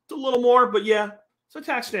FFL. It's a little more, but yeah, it's a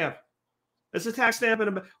tax stamp. It's a tax stamp.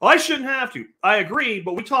 And I shouldn't have to. I agree,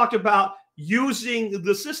 but we talked about using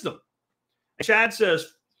the system. And Chad says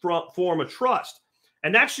form a trust.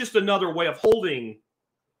 And that's just another way of holding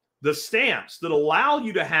the stamps that allow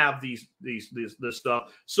you to have this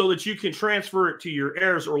stuff so that you can transfer it to your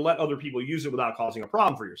heirs or let other people use it without causing a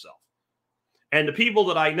problem for yourself. And the people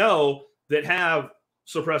that I know that have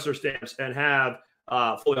suppressor stamps and have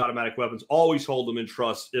fully automatic weapons always hold them in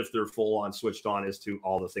trust if they're full on switched on as to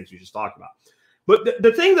all the things we just talked about. But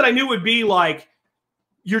the thing that I knew would be like,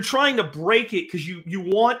 you're trying to break it because you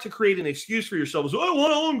want to create an excuse for yourself. So, I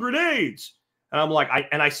want to own grenades. And I'm like,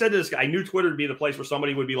 I said to this guy, I knew Twitter would be the place where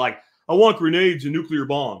somebody would be like, I want grenades and nuclear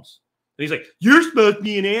bombs. And he's like, you're supposed to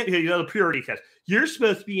be a purity test. You're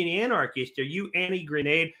supposed to be an anarchist. Are you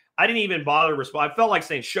anti-grenade? I didn't even bother to respond. I felt like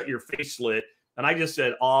saying, shut your face slit. And I just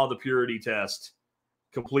said, the purity test,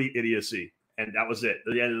 complete idiocy. And that was it,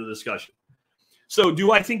 the end of the discussion. So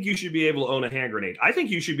do I think you should be able to own a hand grenade? I think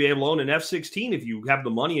you should be able to own an F-16 if you have the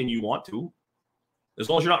money and you want to, as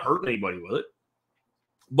long as you're not hurting anybody with it.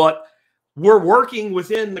 But we're working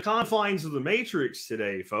within the confines of the matrix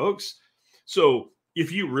today, folks. So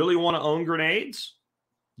if you really want to own grenades,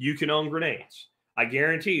 you can own grenades. I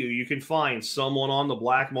guarantee you can find someone on the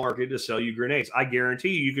black market to sell you grenades. I guarantee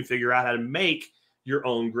you can figure out how to make your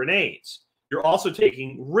own grenades. You're also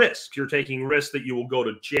taking risks. You're taking risks that you will go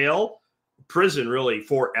to jail, prison, really,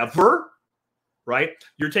 forever, right?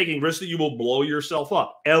 You're taking risks that you will blow yourself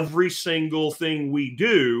up. Every single thing we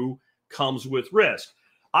do comes with risk.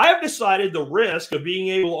 I have decided the risk of being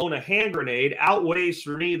able to own a hand grenade outweighs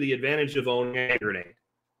for me the advantage of owning a hand grenade.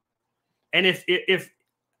 And if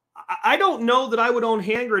I don't know that I would own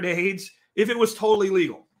hand grenades if it was totally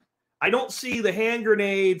legal. I don't see the hand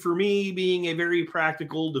grenade for me being a very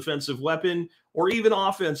practical defensive weapon or even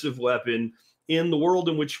offensive weapon in the world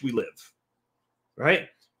in which we live, right?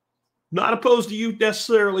 Not opposed to you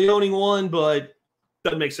necessarily owning one, but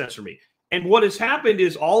doesn't make sense for me. And what has happened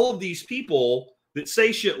is all of these people that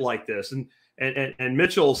say shit like this, and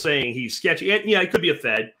Mitchell saying he's sketchy. And, yeah, it could be a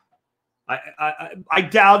Fed. I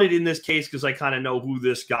doubt it in this case because I kind of know who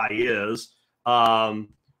this guy is.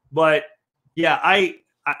 But yeah,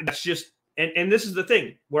 That's just, and this is the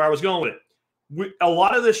thing where I was going with it. A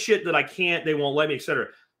lot of the shit that I can't, they won't let me, etc.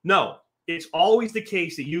 No, it's always the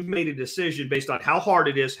case that you've made a decision based on how hard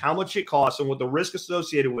it is, how much it costs, and what the risk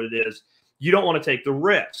associated with it is. You don't want to take the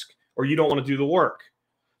risk, or you don't want to do the work.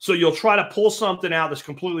 So you'll try to pull something out that's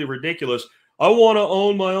completely ridiculous. I want to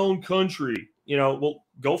own my own country. You know, well,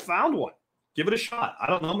 go found one. Give it a shot. I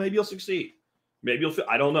don't know. Maybe you'll succeed. Maybe you'll,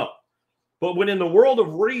 I don't know. But when in the world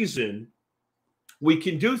of reason, we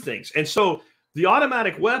can do things. And so the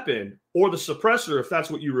automatic weapon or the suppressor, if that's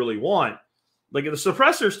what you really want, like the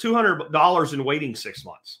suppressor is $200 and waiting 6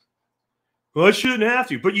 months. Well, I shouldn't have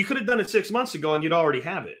to, but you could have done it 6 months ago and you'd already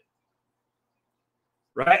have it.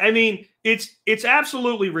 Right? I mean, it's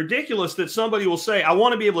absolutely ridiculous that somebody will say, I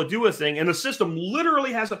want to be able to do a thing, and the system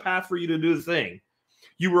literally has a path for you to do the thing.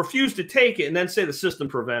 You refuse to take it and then say the system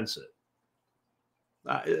prevents it.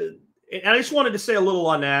 And I just wanted to say a little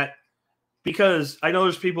on that, because I know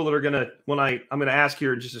there's people that are going to, I'm going to ask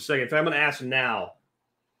here in just a second. I'm going to ask now,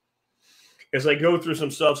 as I go through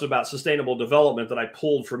some stuff about sustainable development that I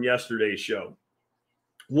pulled from yesterday's show.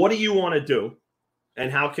 What do you want to do? And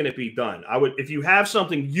how can it be done? If you have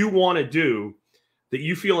something you want to do that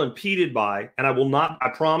you feel impeded by, and I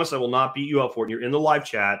promise I will not beat you up for it. You're in the live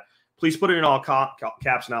chat. Please put it in all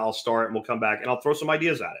caps now. I'll start and we'll come back and I'll throw some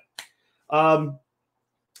ideas at it.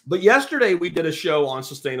 But yesterday we did a show on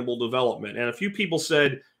sustainable development, and a few people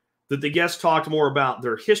said that the guests talked more about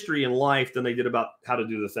their history in life than they did about how to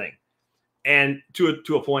do the thing. And to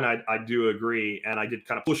a point, I do agree. And I did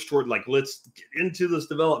kind of push toward, like, let's get into this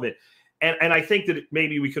development. And I think that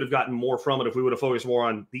maybe we could have gotten more from it if we would have focused more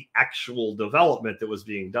on the actual development that was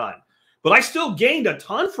being done. But I still gained a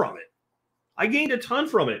ton from it. I gained a ton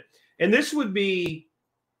from it. And this would be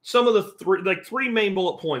some of the three main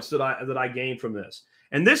bullet points that I gained from this.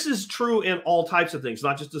 And this is true in all types of things,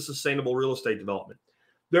 not just the sustainable real estate development.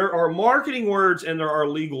 There are marketing words and there are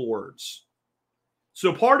legal words.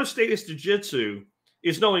 So part of Statist Jiu Jitsu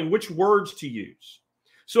is knowing which words to use.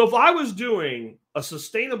 So if I was doing a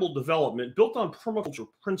sustainable development built on permaculture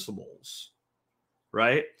principles,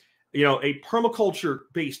 right? You know, a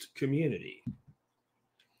permaculture-based community,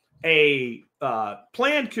 a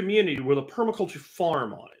planned community with a permaculture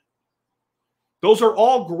farm on it. Those are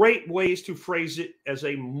all great ways to phrase it as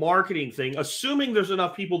a marketing thing, assuming there's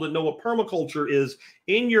enough people that know what permaculture is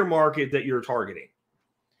in your market that you're targeting.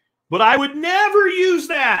 But I would never use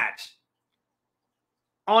that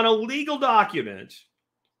on a legal document,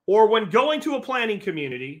 or when going to a planning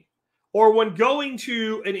community, or when going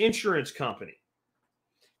to an insurance company.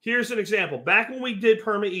 Here's an example. Back when we did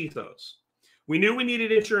Perma Ethos, we knew we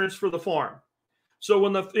needed insurance for the farm. So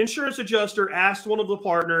when the insurance adjuster asked one of the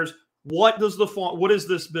partners, what is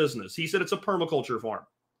this business? He said it's a permaculture farm.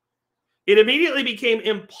 It immediately became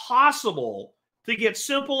impossible to get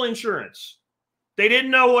simple insurance. They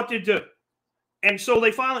didn't know what to do. And so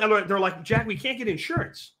they're like, Jack, we can't get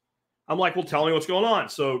insurance. I'm like, well, tell me what's going on.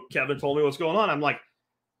 So Kevin told me what's going on. I'm like,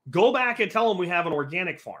 go back and tell them we have an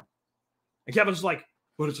organic farm. And Kevin's like,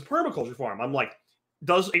 but it's a permaculture farm. I'm like,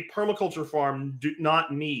 does a permaculture farm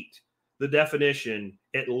not meet the definition,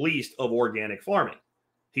 at least, of organic farming?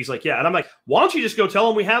 He's like, yeah. And I'm like, why don't you just go tell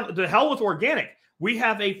them we have, the hell with organic. We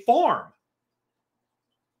have a farm.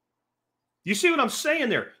 You see what I'm saying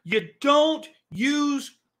there? You don't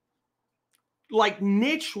use like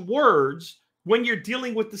niche words when you're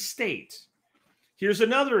dealing with the state. Here's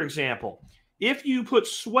another example. If you put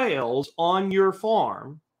swales on your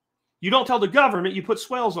farm, you don't tell the government you put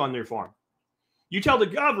swales on your farm. You tell the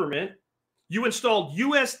government you installed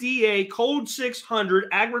USDA Code 600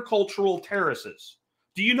 agricultural terraces.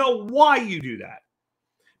 Do you know why you do that?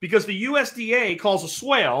 Because the USDA calls a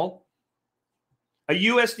swale a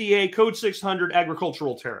USDA Code 600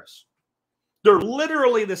 agricultural terrace. They're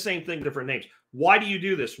literally the same thing, different names. Why do you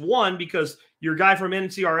do this? One, because your guy from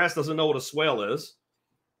NCRS doesn't know what a swale is.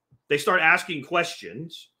 They start asking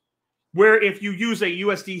questions. Where if you use a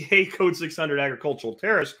USDA Code 600 agricultural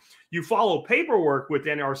terrace, you follow paperwork with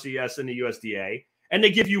NRCS and the USDA, and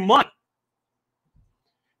they give you money.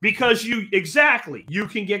 Because you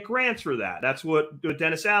can get grants for that. That's what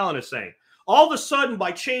Dennis Allen is saying. All of a sudden,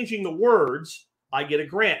 by changing the words, I get a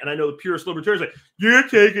grant. And I know the purest libertarians are like, you're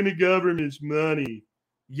taking the government's money.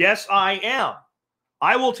 Yes, I am.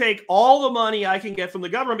 I will take all the money I can get from the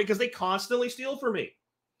government because they constantly steal from me.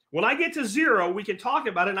 When I get to zero, we can talk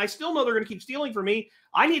about it, and I still know they're going to keep stealing from me.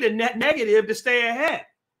 I need a net negative to stay ahead.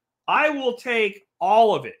 I will take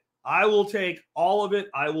all of it. I will take all of it.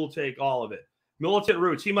 I will take all of it. Militant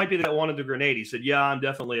Roots, he might be the that wanted the grenade. He said, yeah, I'm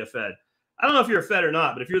definitely a Fed. I don't know if you're a Fed or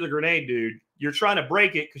not, but if you're the grenade dude, you're trying to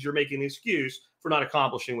break it because you're making an excuse for not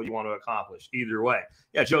accomplishing what you want to accomplish. Either way.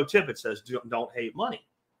 Yeah, Joe Tippett says, don't hate money.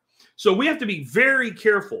 So we have to be very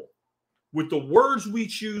careful with the words we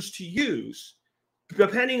choose to use,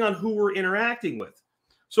 depending on who we're interacting with.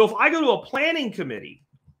 So if I go to a planning committee,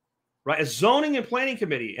 right, a zoning and planning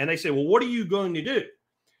committee, and they say, well, what are you going to do?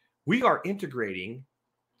 We are integrating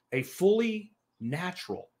a fully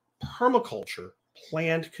natural permaculture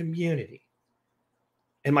planned community.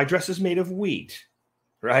 And my dress is made of wheat,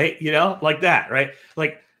 right? You know, like that, right?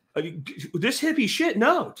 Like this hippie shit,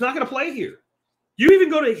 no, it's not going to play here. You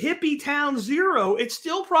even go to Hippie Town Zero, it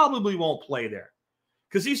still probably won't play there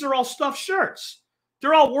because these are all stuffed shirts.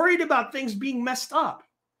 They're all worried about things being messed up.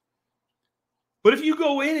 But if you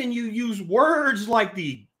go in and you use words like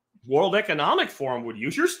the World Economic Forum would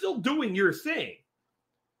use, you're still doing your thing.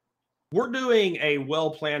 We're doing a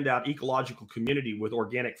well-planned out ecological community with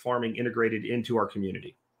organic farming integrated into our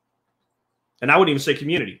community. And I wouldn't even say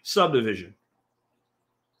community, subdivision.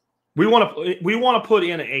 We want to put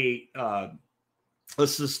in a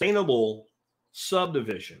sustainable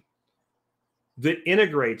subdivision that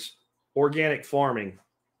integrates organic farming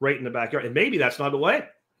right in the backyard. And maybe that's not the way.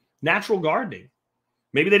 Natural gardening.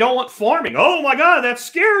 Maybe they don't want farming. Oh my God, that's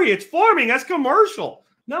scary. It's farming. That's commercial.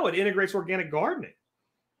 No, it integrates organic gardening.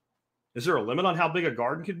 Is there a limit on how big a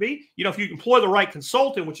garden could be? You know, if you employ the right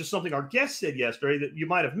consultant, which is something our guest said yesterday that you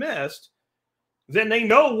might have missed, then they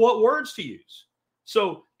know what words to use.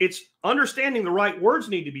 So it's understanding the right words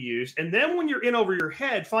need to be used. And then when you're in over your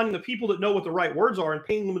head, finding the people that know what the right words are and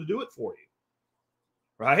paying them to do it for you.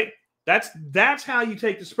 Right? That's how you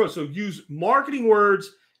take this approach. So use marketing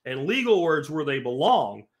words and legal words where they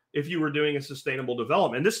belong if you were doing a sustainable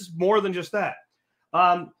development. And this is more than just that.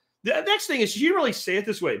 The next thing is, you didn't really say it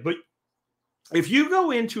this way, but if you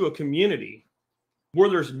go into a community where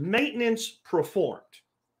there's maintenance performed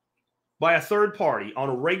by a third party on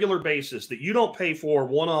a regular basis that you don't pay for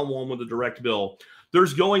one-on-one with a direct bill,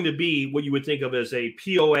 there's going to be what you would think of as a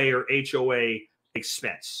POA or HOA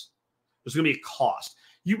expense. There's going to be a cost.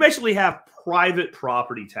 You basically have private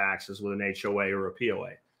property taxes with an HOA or a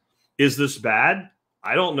POA. Is this bad?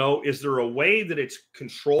 I don't know. Is there a way that it's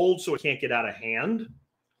controlled so it can't get out of hand?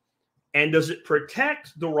 And does it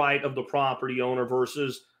protect the right of the property owner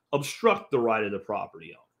versus obstruct the right of the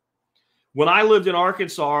property owner? When I lived in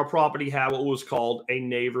Arkansas, our property had what was called a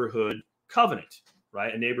neighborhood covenant,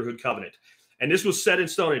 right? A neighborhood covenant. And this was set in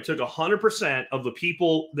stone. It took 100% of the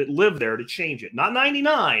people that lived there to change it. Not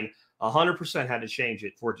 99, 100% had to change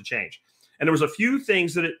it for it to change. And there was a few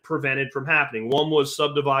things that it prevented from happening. One was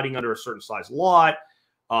subdividing under a certain size lot.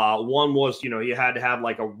 One was, you had to have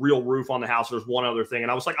like a real roof on the house. There's one other thing. And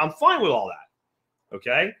I was like, I'm fine with all that.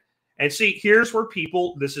 Okay. And see, here's where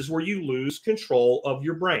this is where you lose control of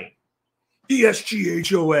your brain.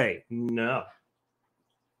 ESGHOA. No.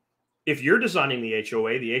 If you're designing the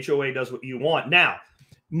HOA does what you want. Now,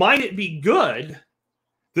 might it be good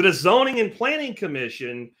that a zoning and planning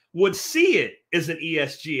commission would see it as an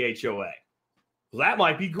ESGHOA? Well, that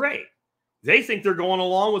might be great. They think they're going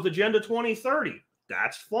along with Agenda 2030.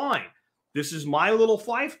 That's fine. This is my little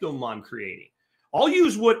fiefdom I'm creating. I'll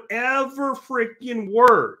use whatever freaking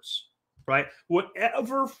words, right?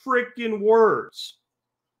 Whatever freaking words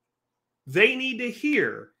they need to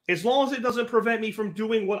hear, as long as it doesn't prevent me from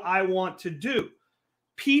doing what I want to do.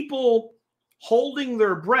 People holding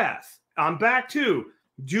their breath. I'm back to,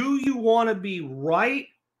 do you want to be right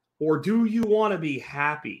or do you want to be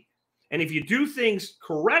happy? And if you do things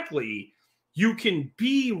correctly, you can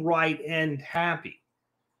be right and happy.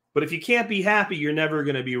 But if you can't be happy, you're never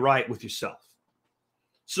going to be right with yourself.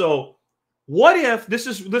 So what if, this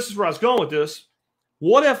is where I was going with this,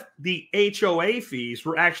 what if the HOA fees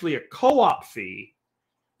were actually a co-op fee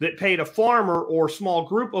that paid a farmer or small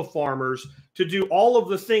group of farmers to do all of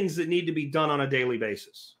the things that need to be done on a daily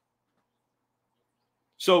basis?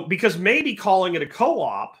 So because maybe calling it a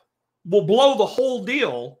co-op will blow the whole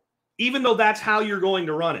deal, even though that's how you're going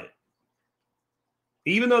to run it.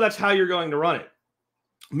 Even though that's how you're going to run it.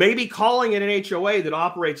 Maybe calling it an HOA that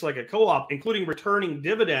operates like a co-op, including returning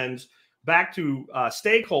dividends back to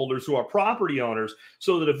stakeholders who are property owners,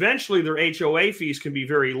 so that eventually their HOA fees can be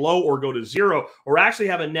very low or go to zero, or actually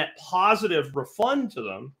have a net positive refund to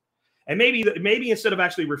them. And maybe instead of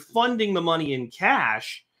actually refunding the money in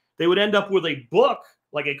cash, they would end up with a book,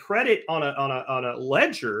 like a credit on a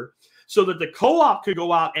ledger, so that the co-op could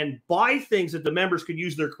go out and buy things that the members could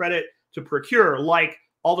use their credit to procure, like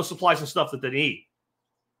all the supplies and stuff that they need.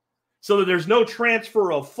 So that there's no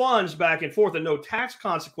transfer of funds back and forth and no tax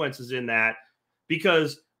consequences in that,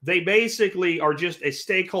 because they basically are just a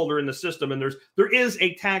stakeholder in the system. And there is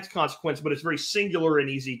a tax consequence, but it's very singular and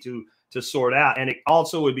easy to sort out. And it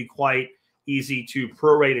also would be quite easy to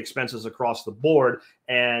prorate expenses across the board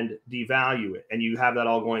and devalue it. And you have that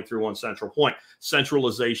all going through one central point.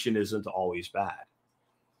 Centralization isn't always bad.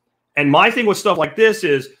 And my thing with stuff like this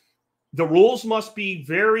is the rules must be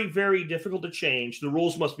very, very difficult to change. The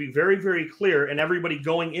rules must be very, very clear. And everybody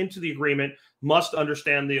going into the agreement must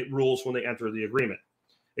understand the rules when they enter the agreement.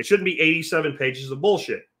 It shouldn't be 87 pages of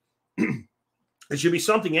bullshit. It should be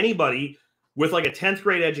something anybody with like a 10th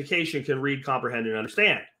grade education can read, comprehend, and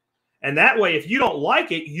understand. And that way, if you don't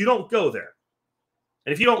like it, you don't go there.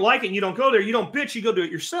 And if you don't like it and you don't go there, you don't bitch, you go do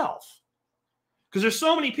it yourself. Because there's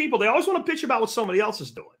so many people, they always want to bitch about what somebody else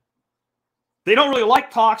is doing. They don't really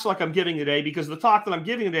like talks like I'm giving today, because the talk that I'm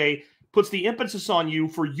giving today puts the emphasis on you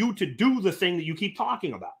for you to do the thing that you keep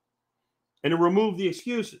talking about and to remove the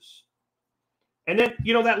excuses. And then,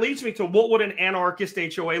 you know, that leads me to, what would an anarchist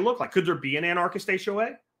HOA look like? Could there be an anarchist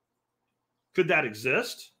HOA? Could that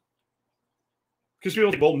exist? Because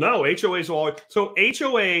people think, well, no, HOAs are always... So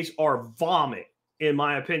HOAs are vomit, in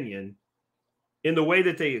my opinion, in the way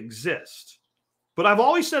that they exist. But I've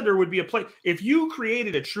always said there would be a place. If you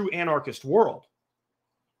created a true anarchist world,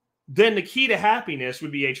 then the key to happiness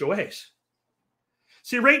would be HOAs.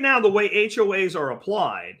 See, right now, the way HOAs are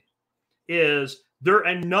applied is they're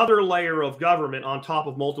another layer of government on top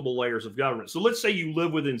of multiple layers of government. So let's say you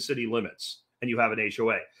live within city limits and you have an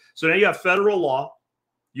HOA. So now you have federal law,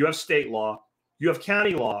 you have state law, you have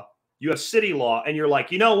county law, you have city law, and you're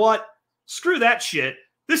like, you know what? Screw that shit.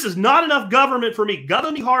 This is not enough government for me.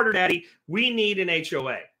 Govern me harder, daddy. We need an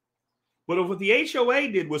HOA. But what the HOA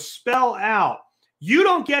did was spell out, you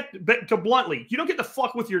don't get to bluntly, you don't get to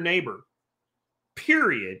fuck with your neighbor.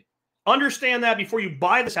 Period. Understand that before you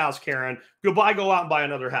buy this house, Karen. Go out and buy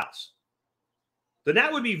another house. Then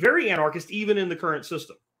that would be very anarchist, even in the current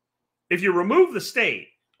system. If you remove the state,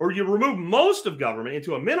 or you remove most of government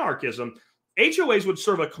into a minarchism, HOAs would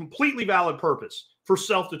serve a completely valid purpose for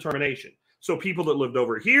self-determination. So people that lived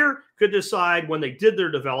over here could decide when they did their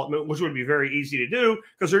development, which would be very easy to do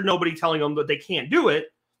because there's nobody telling them that they can't do it,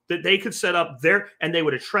 that they could set up there and they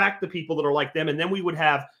would attract the people that are like them. And then we would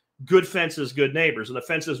have good fences, good neighbors. And the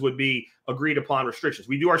fences would be agreed upon restrictions.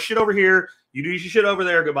 We do our shit over here. You do your shit over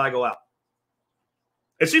there. Goodbye, go out.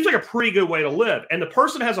 It seems like a pretty good way to live. And the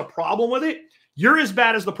person has a problem with it. You're as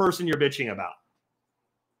bad as the person you're bitching about.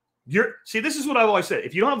 See, this is what I've always said.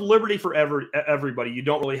 If you don't have liberty for everybody, you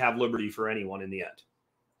don't really have liberty for anyone in the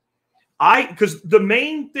end. Because the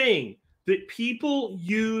main thing that people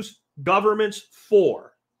use governments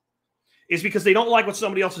for is because they don't like what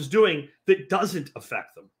somebody else is doing that doesn't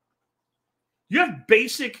affect them. You have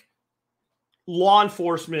basic law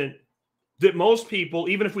enforcement that most people,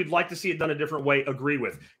 even if we'd like to see it done a different way, agree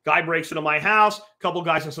with. Guy breaks into my house, a couple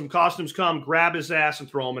guys in some costumes come, grab his ass, and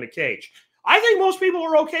throw him in a cage. I think most people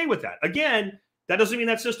are okay with that. Again, that doesn't mean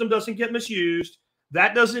that system doesn't get misused.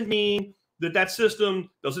 That doesn't mean that system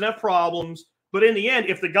doesn't have problems. But in the end,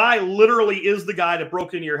 if the guy literally is the guy that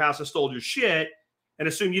broke into your house and stole your shit, and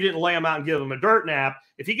assume you didn't lay him out and give him a dirt nap,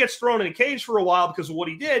 if he gets thrown in a cage for a while because of what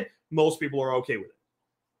he did, most people are okay with it.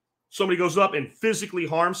 Somebody goes up and physically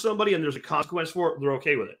harms somebody and there's a consequence for it, they're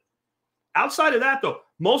okay with it. Outside of that, though,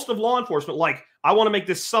 most of law enforcement, like, I want to make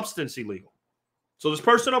this substance illegal. So this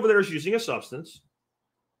person over there is using a substance.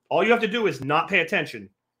 All you have to do is not pay attention,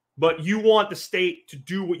 but you want the state to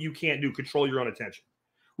do what you can't do, control your own attention.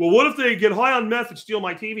 Well, what if they get high on meth and steal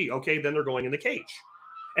my TV? Okay, then they're going in the cage.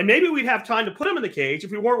 And maybe we'd have time to put them in the cage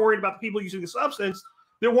if we weren't worried about the people using the substance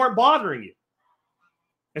that weren't bothering you.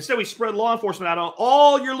 Instead, we spread law enforcement out on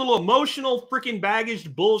all your little emotional freaking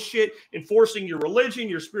baggage bullshit, enforcing your religion,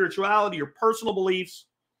 your spirituality, your personal beliefs.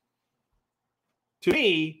 To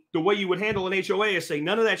me, the way you would handle an HOA is say,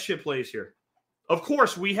 none of that shit plays here. Of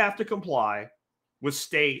course, we have to comply with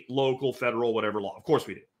state, local, federal, whatever law. Of course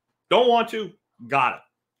we do. Don't want to? Got it.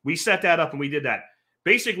 We set that up and we did that.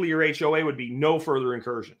 Basically, your HOA would be no further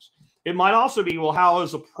incursions. It might also be, well, how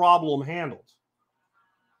is a problem handled?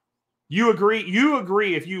 You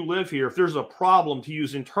agree if you live here, if there's a problem, to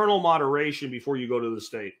use internal moderation before you go to the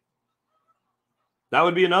state. That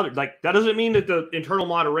would be another. Like, that doesn't mean that the internal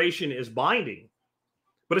moderation is binding.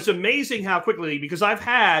 But it's amazing how quickly, because I've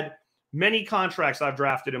had many contracts I've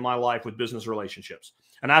drafted in my life with business relationships,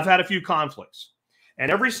 and I've had a few conflicts,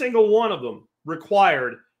 and every single one of them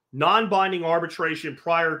required non-binding arbitration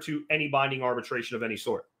prior to any binding arbitration of any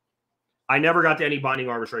sort. I never got to any binding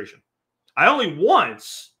arbitration. I only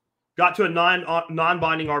once got to a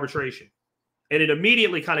non-binding arbitration, and it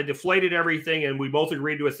immediately kind of deflated everything, and we both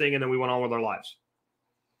agreed to a thing, and then we went on with our lives.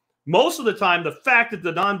 Most of the time, the fact that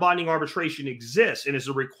the non-binding arbitration exists and is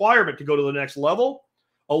a requirement to go to the next level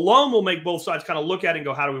alone will make both sides kind of look at it and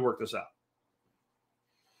go, how do we work this out?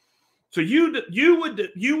 So you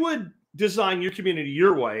would design your community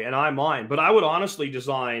your way and I mine, but I would honestly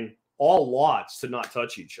design all lots to not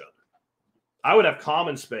touch each other. I would have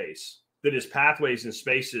common space that is pathways and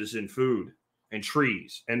spaces and food and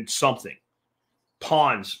trees and something,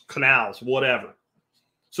 ponds, canals, whatever.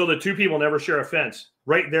 So the two people never share a fence.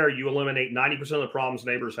 Right there, you eliminate 90% of the problems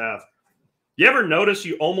neighbors have. You ever notice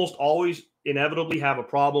you almost always inevitably have a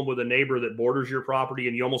problem with a neighbor that borders your property,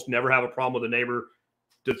 and you almost never have a problem with a neighbor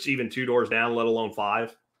that's even 2 doors down, let alone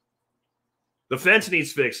 5? The fence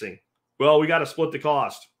needs fixing. Well, we got to split the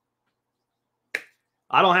cost.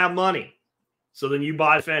 I don't have money. So then you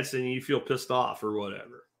buy a fence and you feel pissed off or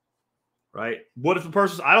whatever, right? What if the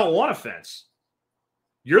person says, I don't want a fence?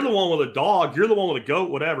 You're the one with a dog. You're the one with a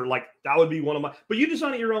goat, whatever. Like, that would be one of my, but you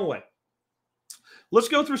design it your own way. Let's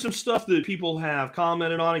go through some stuff that people have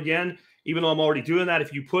commented on again, even though I'm already doing that.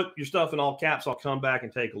 If you put your stuff in all caps, I'll come back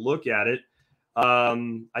and take a look at it.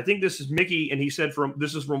 I think this is Mickey, and he said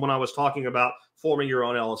this is from when I was talking about forming your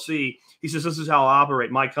own LLC. He says, this is how I operate.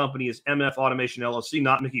 My company is MF Automation LLC,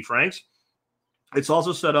 not Mickey Franks. It's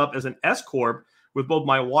also set up as an S Corp with both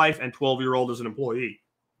my wife and 12-year-old as an employee.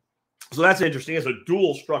 So that's interesting. It's a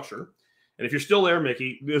dual structure. And if you're still there,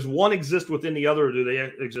 Mickey, does one exist within the other, or do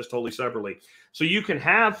they exist totally separately? So you can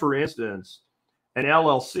have, for instance, an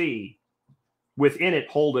LLC within it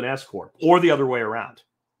hold an S Corp, or the other way around.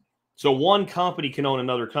 So one company can own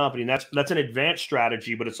another company, and that's an advanced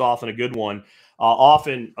strategy, but it's often a good one.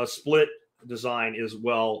 Often a split design as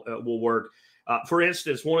well will work. For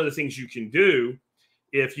instance, one of the things you can do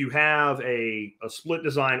if you have a split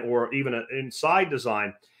design or even an inside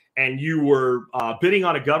design, and you were bidding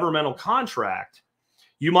on a governmental contract,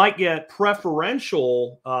 you might get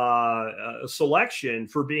preferential selection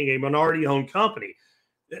for being a minority-owned company.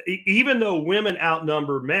 Even though women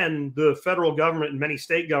outnumber men, the federal government and many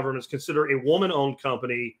state governments consider a woman-owned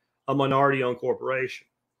company a minority-owned corporation.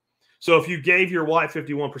 So if you gave your wife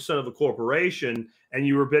 51% of the corporation and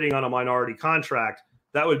you were bidding on a minority contract,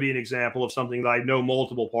 that would be an example of something that I know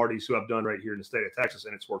multiple parties who have done right here in the state of Texas,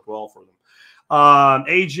 and it's worked well for them.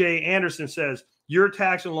 AJ Anderson says, your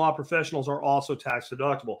tax and law professionals are also tax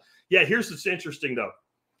deductible. Yeah, here's what's interesting, though.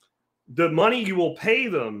 The money you will pay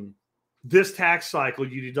them this tax cycle,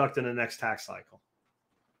 you deduct in the next tax cycle.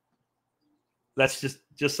 That's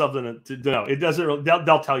just something to know. It doesn't really,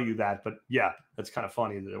 they'll tell you that, but yeah, that's kind of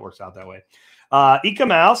funny that it works out that way. Ika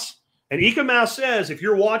Mouse, and Ika Mouse says, if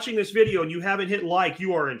you're watching this video and you haven't hit like,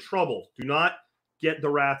 you are in trouble. Do not get the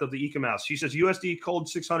wrath of the Ika Mouse. She says, USD code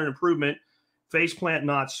 600 improvement, faceplant,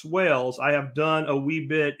 not swales. I have done a wee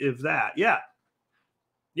bit of that. Yeah.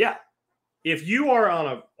 Yeah. If you are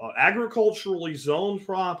on a agriculturally zoned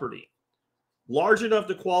property, large enough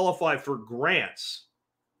to qualify for grants,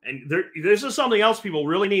 and this is something else people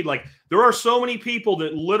really need. Like, there are so many people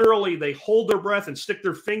that literally they hold their breath and stick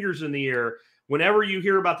their fingers in the air whenever you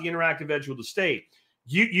hear about the interactive edge with the state.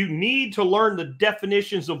 You need to learn the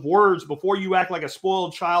definitions of words before you act like a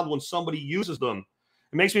spoiled child when somebody uses them.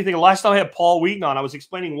 It makes me think, last time I had Paul Wheaton on, I was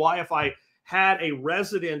explaining why if I had a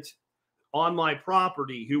resident on my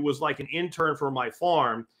property who was like an intern for my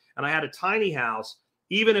farm, and I had a tiny house,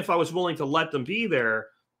 even if I was willing to let them be there,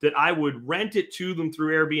 that I would rent it to them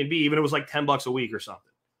through Airbnb, even if it was like $10 a week or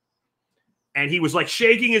something. And he was like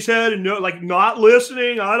shaking his head and like not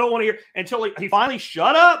listening. I don't want to hear, until he finally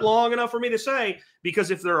shut up long enough for me to say, because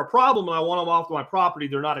if they're a problem and I want them off my property,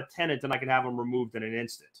 they're not a tenant and I can have them removed in an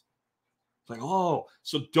instant. It's like, oh,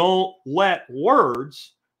 so don't let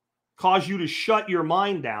words cause you to shut your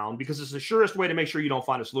mind down, because it's the surest way to make sure you don't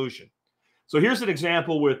find a solution. So here's an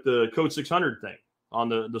example with the Code 600 thing on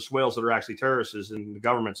the swales that are actually terraces in the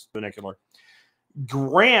government's vernacular.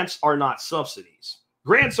 Grants are not subsidies.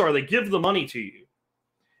 Grants are, they give the money to you.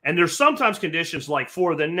 And there's sometimes conditions like,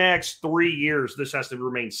 for the next 3 years, this has to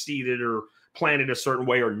remain seeded or planted a certain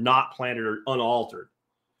way or not planted or unaltered.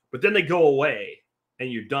 But then they go away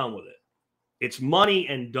and you're done with it. It's money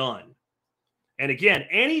and done. And again,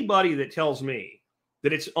 anybody that tells me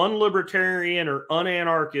that it's unlibertarian or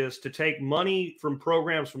unanarchist to take money from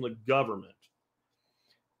programs from the government,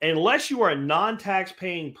 unless you are a non-tax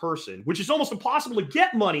paying person, which is almost impossible to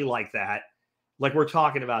get money like that, like we're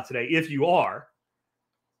talking about today, if you are,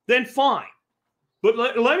 then fine. But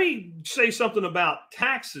let me say something about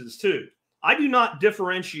taxes too. I do not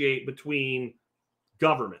differentiate between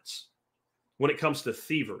governments when it comes to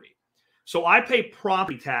thievery. So I pay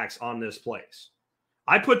property tax on this place.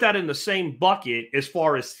 I put that in the same bucket as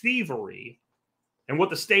far as thievery and what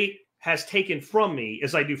the state has taken from me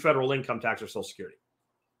as I do federal income tax or Social Security.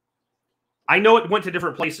 I know it went to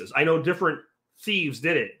different places. I know different thieves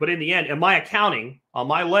did it. But in the end, in my accounting, on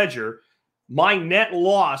my ledger, my net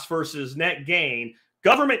loss versus net gain,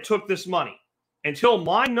 government took this money. Until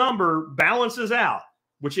my number balances out,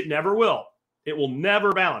 which it never will. It will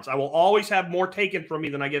never balance. I will always have more taken from me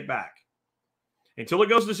than I get back. Until it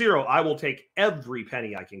goes to zero, I will take every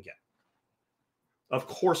penny I can get. Of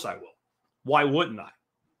course I will. Why wouldn't I?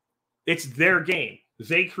 It's their game.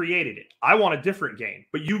 They created it. I want a different game,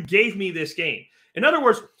 but you gave me this game. In other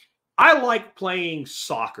words, I like playing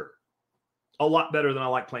soccer a lot better than I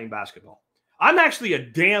like playing basketball. I'm actually a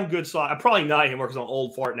damn good soccer. I'm probably not anymore because I'm an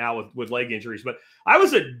old fart now with leg injuries, but I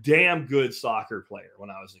was a damn good soccer player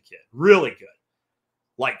when I was a kid. Really good.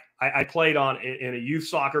 Like I played in a youth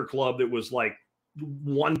soccer club that was like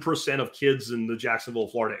 1% of kids in the Jacksonville,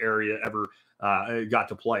 Florida area ever got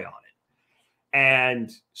to play on it.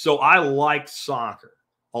 And so I liked soccer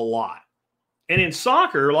a lot. And in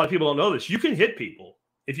soccer, a lot of people don't know this. You can hit people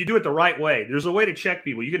if you do it the right way. There's a way to check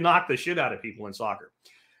people. You can knock the shit out of people in soccer.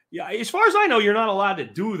 Yeah, as far as I know, you're not allowed to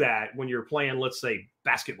do that when you're playing, let's say,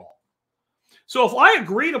 basketball. So if I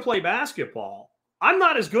agree to play basketball, I'm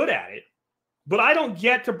not as good at it, but I don't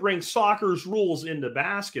get to bring soccer's rules into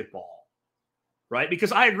basketball, right?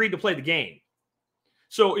 Because I agreed to play the game.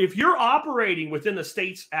 So if you're operating within the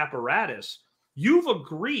state's apparatus, you've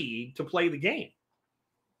agreed to play the game.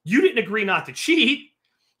 You didn't agree not to cheat.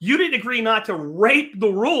 You didn't agree not to rape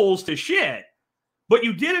the rules to shit. But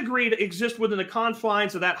you did agree to exist within the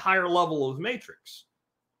confines of that higher level of matrix.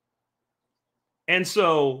 And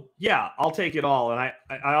so, yeah, I'll take it all. And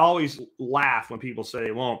I always laugh when people say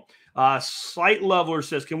they won't. Site Leveler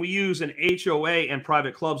says, can we use an HOA and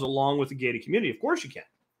private clubs along with the gated community? Of course you can.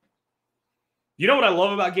 You know what I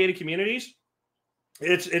love about gated communities?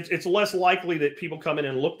 It's less likely that people come in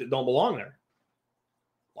and look that don't belong there.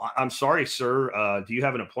 I'm sorry, sir. Do you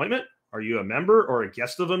have an appointment? Are you a member or a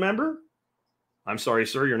guest of a member? I'm sorry,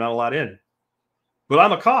 sir, you're not allowed in. But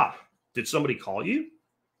I'm a cop. Did somebody call you?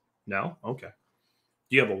 No? Okay.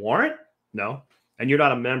 Do you have a warrant? No. And you're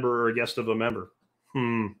not a member or a guest of a member.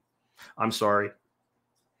 I'm sorry.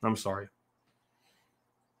 I'm sorry.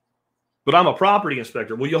 But I'm a property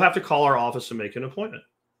inspector. Well, you'll have to call our office and make an appointment.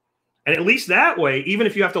 And at least that way, even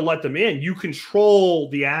if you have to let them in, you control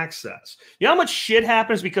the access. You know how much shit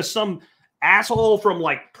happens because some asshole from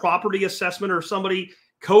like property assessment or somebody,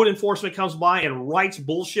 code enforcement comes by and writes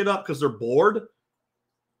bullshit up because they're bored?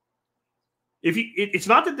 It's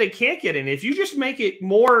not that they can't get in. If you just make it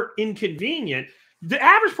more inconvenient, the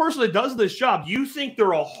average person that does this job, you think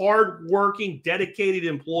they're a hardworking, dedicated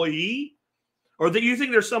employee? Or that you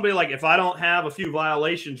think there's somebody like, if I don't have a few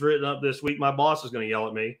violations written up this week, my boss is going to yell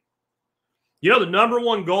at me? You know, the number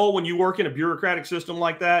one goal when you work in a bureaucratic system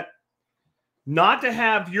like that, not to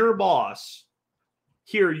have your boss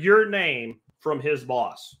hear your name from his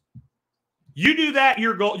boss. You do that,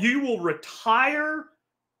 you will retire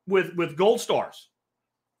with gold stars.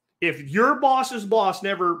 If your boss's boss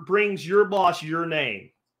never brings your boss your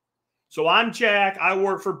name. So I'm Jack, I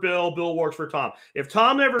work for Bill, Bill works for Tom. If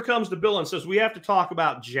Tom never comes to Bill and says, we have to talk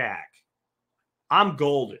about Jack, I'm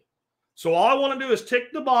golden. So all I want to do is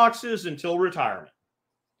tick the boxes until retirement.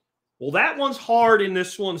 Well, that one's hard and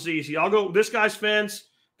this one's easy. I'll go, this guy's fence,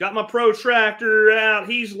 got my protractor out.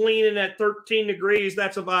 He's leaning at 13 degrees.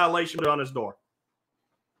 That's a violation on his door.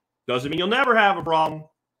 Doesn't mean you'll never have a problem,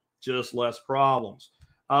 just less problems.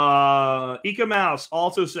 Ika Mouse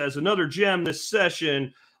also says, another gem this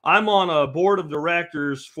session. I'm on a board of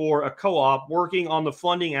directors for a co-op working on the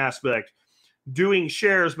funding aspect, doing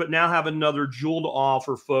shares, but now have another jewel to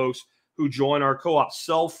offer folks who join our co-op,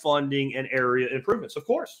 self-funding and area improvements. Of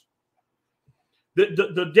course.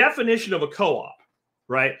 The definition of a co-op,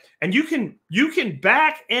 right? And you can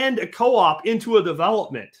back end a co-op into a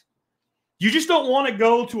development. You just don't want to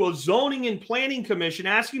go to a zoning and planning commission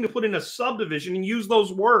asking to put in a subdivision and use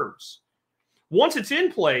those words. Once it's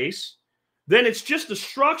in place, then it's just a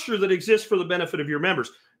structure that exists for the benefit of your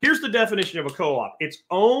members. Here's the definition of a co-op. It's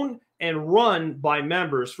owned and run by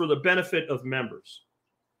members for the benefit of members.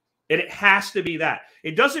 And it has to be that.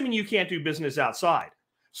 It doesn't mean you can't do business outside.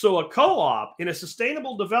 So a co-op in a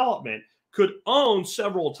sustainable development could own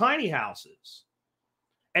several tiny houses.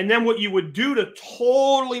 And then what you would do to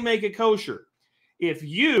totally make it kosher, if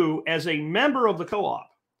you, as a member of the co-op,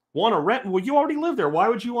 want to rent, well, you already live there. Why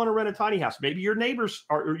would you want to rent a tiny house? Maybe your neighbors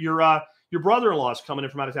or your brother-in-law is coming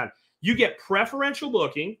in from out of town. You get preferential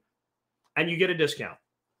booking and you get a discount.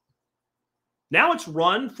 Now it's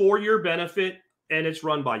run for your benefit and it's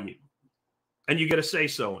run by you. And you get a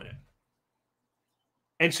say-so in it.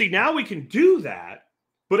 And see, now we can do that.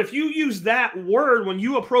 But if you use that word when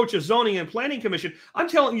you approach a zoning and planning commission, I'm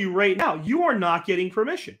telling you right now, you are not getting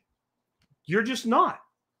permission. You're just not.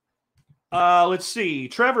 Let's see.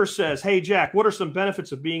 Trevor says, hey, Jack, what are some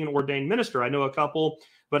benefits of being an ordained minister? I know a couple,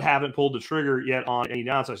 but haven't pulled the trigger yet on any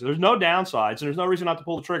downsides. So there's no downsides, and there's no reason not to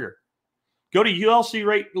pull the trigger. Go to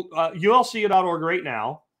ulc.org right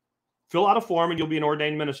now, fill out a form, and you'll be an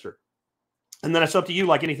ordained minister. And then it's up to you,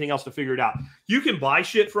 like anything else, to figure it out. You can buy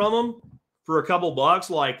shit from them for a couple bucks,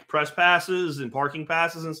 like press passes and parking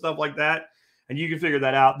passes and stuff like that, and you can figure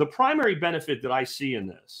that out. The primary benefit that I see in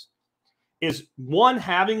this is, one,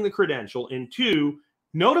 having the credential, and two,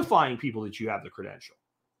 notifying people that you have the credential.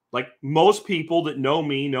 Like most people that know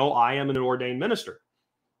me know I am an ordained minister.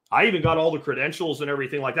 I even got all the credentials and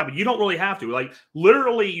everything like that, but you don't really have to. Like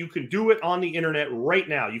literally, you can do it on the internet right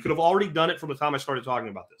now. You could have already done it from the time I started talking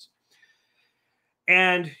about this.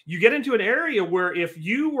 And you get into an area where if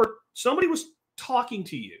somebody was talking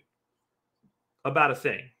to you about a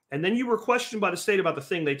thing, and then you were questioned by the state about the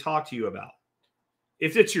thing they talked to you about.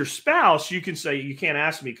 If it's your spouse, you can say, you can't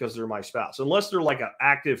ask me because they're my spouse, unless they're like an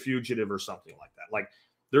active fugitive or something like that. Like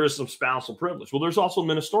there is some spousal privilege. Well, there's also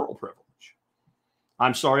ministerial privilege.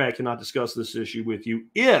 I'm sorry, I cannot discuss this issue with you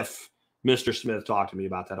if Mr. Smith talked to me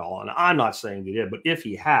about that at all. And I'm not saying he did, but if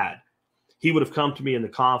he had, he would have come to me in the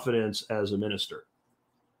confidence as a minister.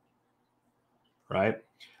 Right?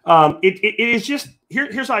 It is just,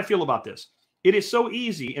 here's how I feel about this. It is so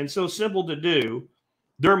easy and so simple to do.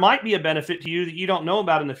 There might be a benefit to you that you don't know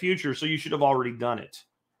about in the future, so you should have already done it.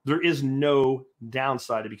 There is no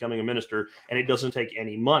downside to becoming a minister, and it doesn't take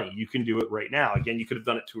any money. You can do it right now. Again, you could have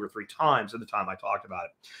done it 2 or 3 times at the time I talked about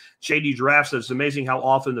it. JD Giraffe says, it's amazing how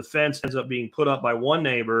often the fence ends up being put up by one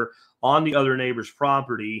neighbor on the other neighbor's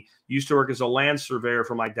property. Used to work as a land surveyor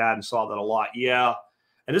for my dad and saw that a lot. Yeah,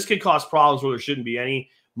 and this can cause problems where there shouldn't be any.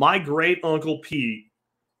 My great uncle Pete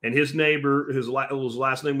and his neighbor, his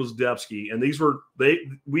last name was Debsky, and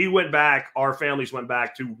we went back, our families went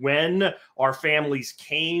back to when our families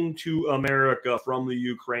came to America from the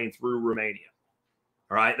Ukraine through Romania.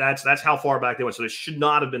 All right, that's how far back they went. So there should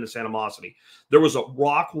not have been this animosity. There was a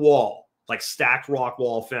rock wall, like stacked rock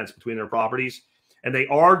wall fence between their properties, and they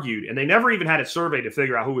argued, and they never even had it surveyed to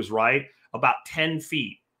figure out who was right, about 10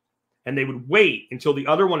 feet. And they would wait until the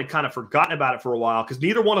other one had kind of forgotten about it for a while, because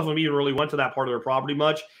neither one of them even really went to that part of their property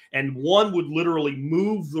much. And one would literally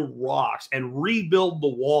move the rocks and rebuild the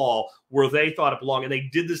wall where they thought it belonged. And they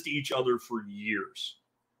did this to each other for years.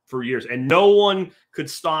 And no one could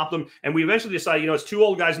stop them. And we eventually decided, it's 2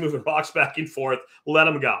 old guys moving rocks back and forth. Let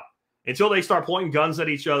them go. Until they start pointing guns at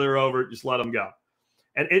each other over, just let them go.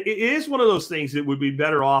 And it is one of those things that would be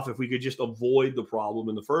better off if we could just avoid the problem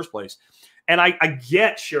in the first place. And I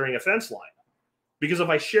get sharing a fence line, because if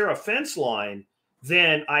I share a fence line,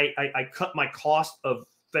 then I cut my cost of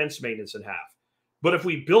fence maintenance in half. But if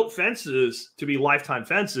we built fences to be lifetime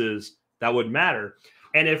fences, that wouldn't matter.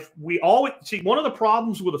 And if we always see, one of the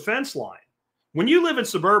problems with a fence line, when you live in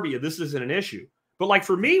suburbia, this isn't an issue. But like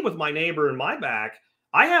for me, with my neighbor in my back,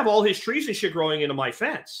 I have all his trees and shit growing into my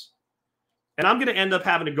fence. And I'm going to end up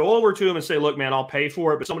having to go over to him and say, look, man, I'll pay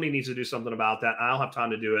for it, but somebody needs to do something about that. I don't have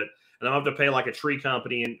time to do it. And I'm going to have to pay like a tree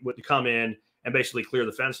company to come in and basically clear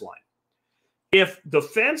the fence line. If the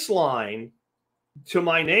fence line to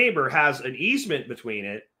my neighbor has an easement between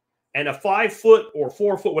it and a 5-foot or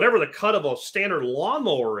 4-foot, whatever the cut of a standard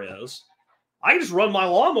lawnmower is, I can just run my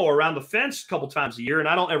lawnmower around the fence a couple times a year, and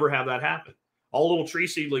I don't ever have that happen. All little tree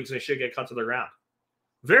seedlings and shit get cut to the ground.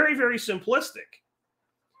 Very, very simplistic.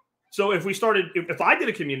 So if I did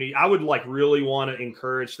a community, I would really want to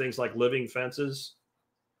encourage things like living fences,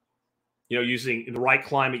 using in the right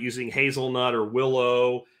climate, using hazelnut or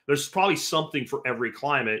willow. There's probably something for every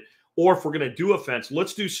climate. Or if we're going to do a fence,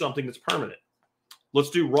 let's do something that's permanent. Let's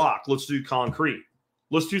do rock. Let's do concrete.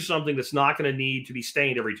 Let's do something that's not going to need to be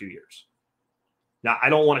stained every 2 years. Now, I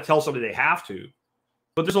don't want to tell somebody they have to,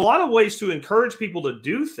 but there's a lot of ways to encourage people to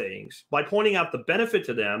do things by pointing out the benefit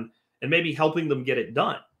to them and maybe helping them get it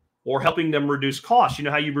done or helping them reduce costs. You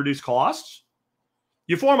know how you reduce costs?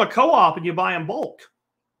 You form a co-op and you buy in bulk.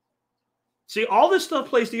 See, all this stuff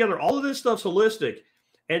plays together. All of this stuff's holistic.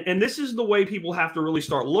 And this is the way people have to really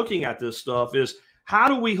start looking at this stuff is, how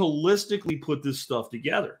do we holistically put this stuff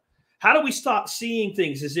together? How do we stop seeing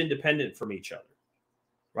things as independent from each other?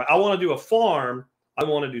 Right? I want to do a farm. I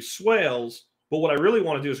want to do swales. But what I really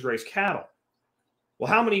want to do is graze cattle.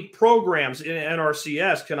 Well, how many programs in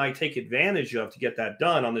NRCS can I take advantage of to get that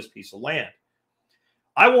done on this piece of land?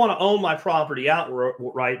 I want to own my property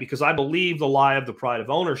outright because I believe the lie of the pride of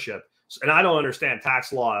ownership. And I don't understand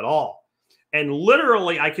tax law at all. And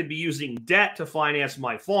literally, I could be using debt to finance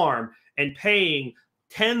my farm and paying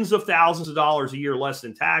tens of thousands of dollars a year less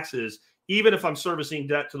in taxes, even if I'm servicing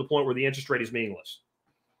debt to the point where the interest rate is meaningless.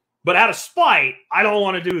 But out of spite, I don't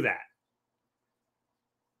want to do that.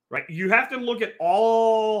 right? You have to look at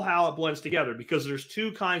all how it blends together because there's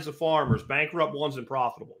two kinds of farmers, bankrupt ones and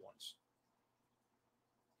profitable ones.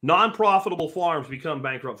 Non-profitable farms become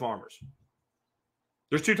bankrupt farmers.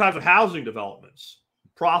 There's two types of housing developments,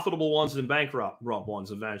 profitable ones and bankrupt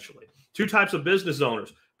ones eventually. Two types of business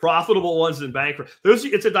owners, profitable ones and bankrupt.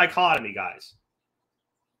 It's a dichotomy, guys.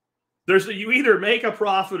 You either make a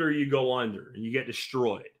profit or you go under and you get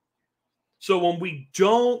destroyed. So when we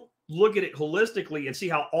don't look at it holistically and see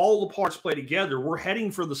how all the parts play together, we're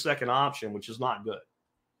heading for the second option, which is not good.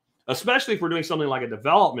 Especially if we're doing something like a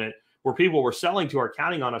development where people we're selling to are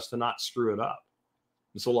counting on us to not screw it up.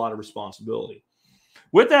 It's a lot of responsibility.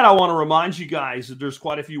 With that, I want to remind you guys that there's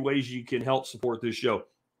quite a few ways you can help support this show.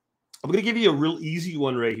 I'm going to give you a real easy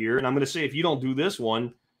one right here. And I'm going to say, if you don't do this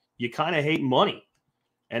one, you kind of hate money.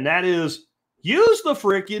 And that is use the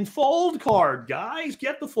freaking fold card, guys.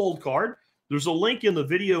 Get the fold card. There's a link in the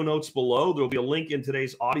video notes below. There'll be a link in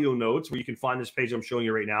today's audio notes where you can find this page I'm showing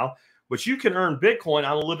you right now. But you can earn Bitcoin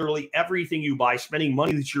on literally everything you buy, spending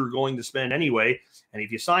money that you're going to spend anyway. And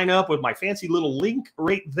if you sign up with my fancy little link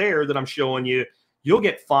right there that I'm showing you, you'll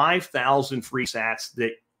get 5,000 free sats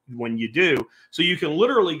that when you do. So you can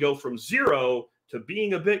literally go from zero to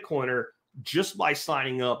being a Bitcoiner just by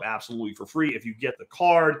signing up absolutely for free. If you get the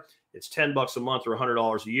card, it's $10 a month or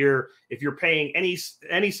 $100 a year. If you're paying any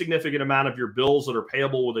significant amount of your bills that are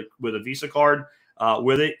payable with a Visa card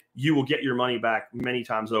with it, you will get your money back many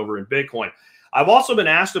times over in Bitcoin. I've also been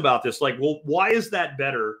asked about this, like, well, why is that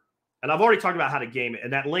better? And I've already talked about how to game it.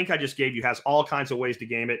 And that link I just gave you has all kinds of ways to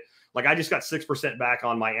game it. Like I just got 6% back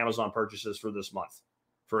on my Amazon purchases for this month,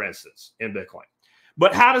 for instance, in Bitcoin.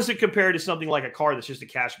 But how does it compare to something like a card that's just a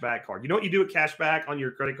cash back card? You know what you do with cash back on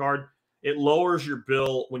your credit card? It lowers your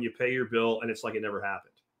bill when you pay your bill, and it's like it never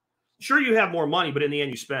happened. Sure, you have more money, but in the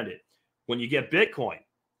end, you spend it. When you get Bitcoin,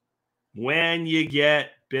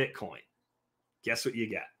 guess what you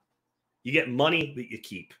get? You get money that you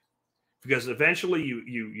keep. Because eventually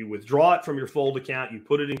you withdraw it from your Fold account, you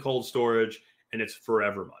put it in cold storage, and it's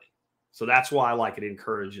forever money. So that's why I like it. It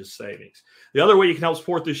encourages savings. The other way you can help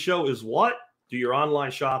support this show is what? Do your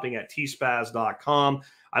online shopping at tspaz.com.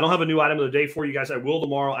 I don't have a new item of the day for you guys. I will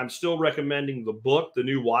tomorrow. I'm still recommending the book, The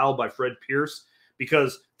New Wild by Fred Pierce,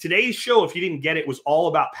 because today's show, if you didn't get it, was all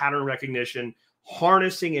about pattern recognition,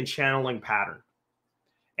 harnessing and channeling pattern.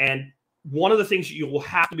 And one of the things you will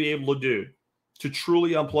have to be able to do to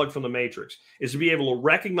truly unplug from the matrix is to be able to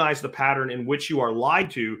recognize the pattern in which you are lied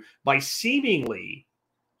to by seemingly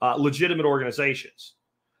legitimate organizations.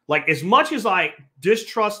 Like, as much as I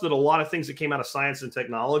distrusted a lot of things that came out of science and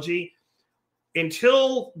technology,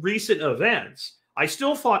 until recent events, I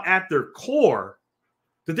still thought at their core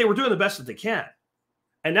that they were doing the best that they can.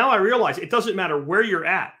 And now I realize it doesn't matter where you're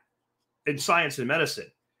at in science and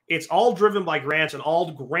medicine. It's all driven by grants, and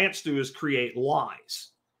all grants do is create lies.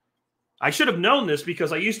 I should have known this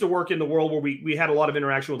because I used to work in the world where we had a lot of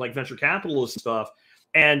interaction with like venture capitalists and stuff.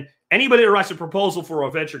 And anybody that writes a proposal for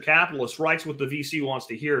a venture capitalist writes what the VC wants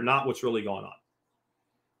to hear, not what's really going on.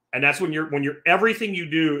 And that's when you're everything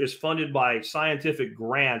you do is funded by scientific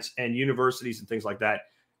grants and universities and things like that.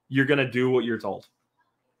 You're going to do what you're told.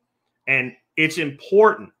 And it's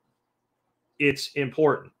important. It's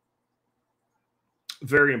important.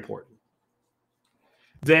 Very important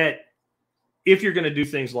that if you're going to do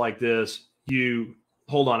things like this,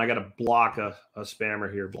 hold on. I got to block a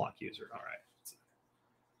spammer here. Block user. All right.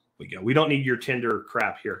 We go. We don't need your Tinder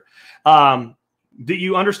crap here. Do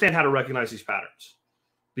you understand how to recognize these patterns?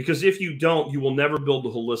 Because if you don't, you will never build the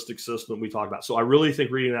holistic system we talk about. So I really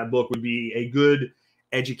think reading that book would be a good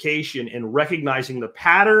education in recognizing the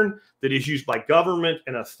pattern that is used by government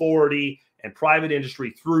and authority and private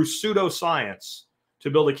industry through pseudoscience to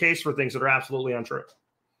build a case for things that are absolutely untrue.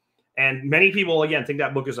 And many people, again, think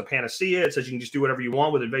that book is a panacea. It says you can just do whatever you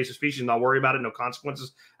want with invasive species and not worry about it, no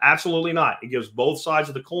consequences. Absolutely not. It gives both sides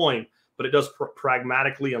of the coin, but it does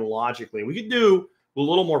pragmatically and logically. And we could do a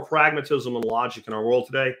little more pragmatism and logic in our world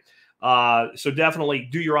today. So definitely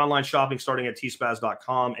do your online shopping starting at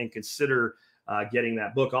tspaz.com and consider getting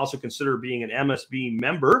that book. Also consider being an MSB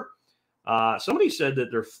member. Somebody said that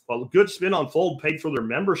their good spin on Fold paid for their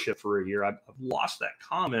membership for a year. I've lost that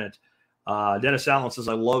comment. Dennis Allen says,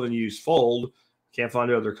 I love and use Fold. Can't find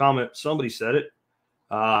another comment. Somebody said it.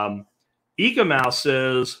 Ecomouse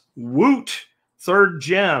says, Woot, third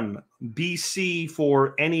gem, BC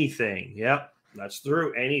for anything. Yep, that's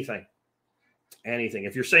through anything. Anything.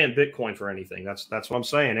 If you're saying Bitcoin for anything, that's what I'm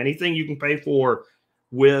saying. Anything you can pay for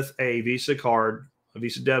with a Visa card, a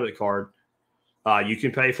Visa debit card, you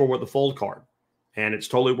can pay for with the Fold card. And it's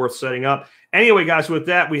totally worth setting up. Anyway, guys, with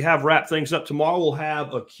that, we have wrapped things up. Tomorrow we'll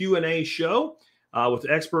have a Q&A show with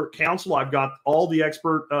expert counsel. I've got all the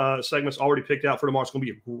expert segments already picked out for tomorrow. It's going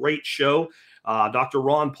to be a great show. Dr.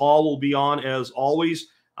 Ron Paul will be on as always.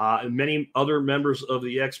 And many other members of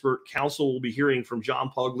the expert council will be hearing from John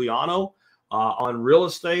Pugliano on real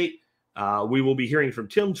estate. We will be hearing from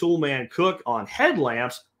Tim Toolman Cook on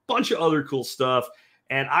headlamps, bunch of other cool stuff.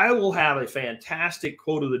 And I will have a fantastic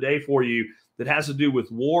quote of the day for you that has to do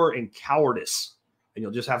with war and cowardice. And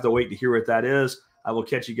you'll just have to wait to hear what that is. I will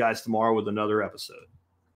catch you guys tomorrow with another episode.